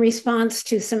 In response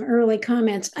to some early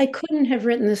comments, I couldn't have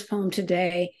written this poem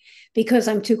today because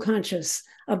I'm too conscious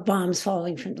of bombs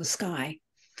falling from the sky.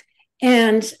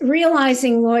 And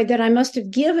realizing, Lloyd, that I must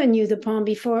have given you the poem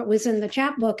before it was in the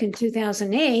chapbook in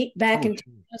 2008, back in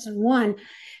 2001.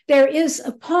 There is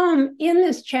a poem in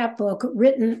this chapbook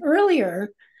written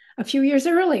earlier, a few years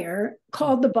earlier,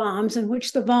 called The Bombs, in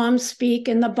which the bombs speak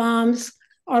and the bombs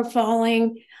are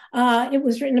falling. It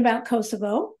was written about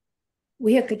Kosovo.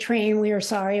 We hit the train, we are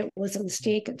sorry, it was a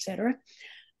mistake, etc.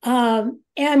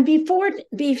 And before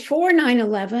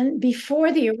 9/11,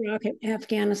 before the Iraq and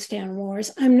Afghanistan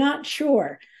wars, I'm not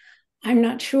sure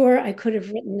I could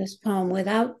have written this poem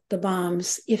without the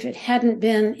bombs if it hadn't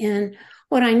been in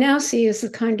what I now see as a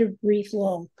kind of brief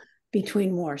lull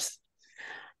between wars.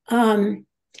 And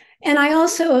I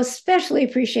also especially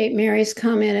appreciate Mary's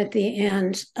comment at the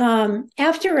end.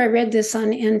 After I read this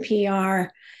on NPR,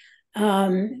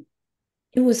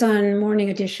 it was on Morning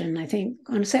Edition, I think,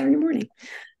 on a Saturday morning.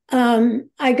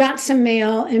 I got some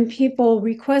mail and people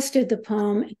requested the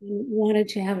poem and wanted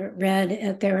to have it read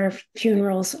at their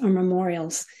funerals or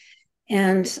memorials.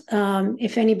 And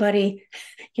if anybody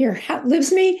here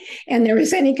outlives me and there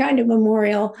is any kind of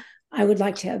memorial, I would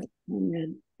like to have the poem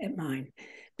read at mine,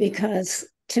 because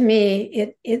to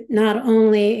me, it not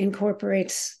only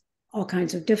incorporates all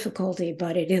kinds of difficulty,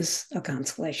 but it is a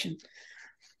consolation.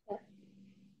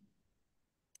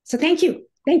 So thank you.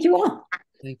 Thank you all.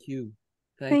 Thank you.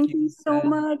 Thank you so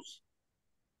much.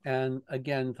 And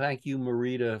again, thank you,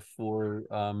 Marita, for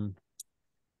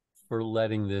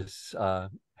letting this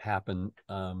happen.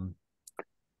 And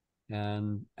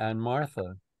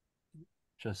Martha,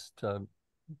 just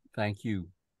thank you.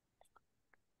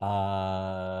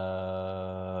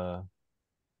 Yeah.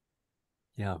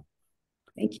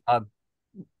 Thank you.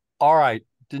 All right,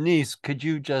 Denise, could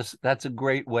you just, that's a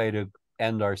great way to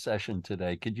end our session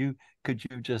today. Could you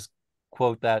just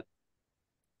quote that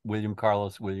William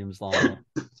Carlos Williams line?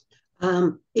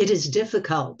 It is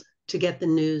difficult to get the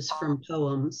news from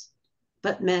poems,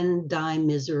 but men die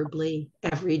miserably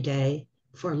every day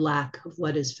for lack of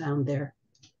what is found there.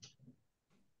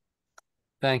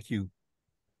 Thank you.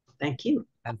 Thank you.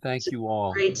 And thank you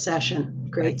all. Great session.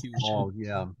 Great Thank you all.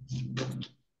 Yeah.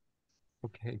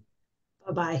 Okay.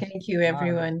 Bye-bye. Thank you,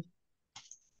 everyone.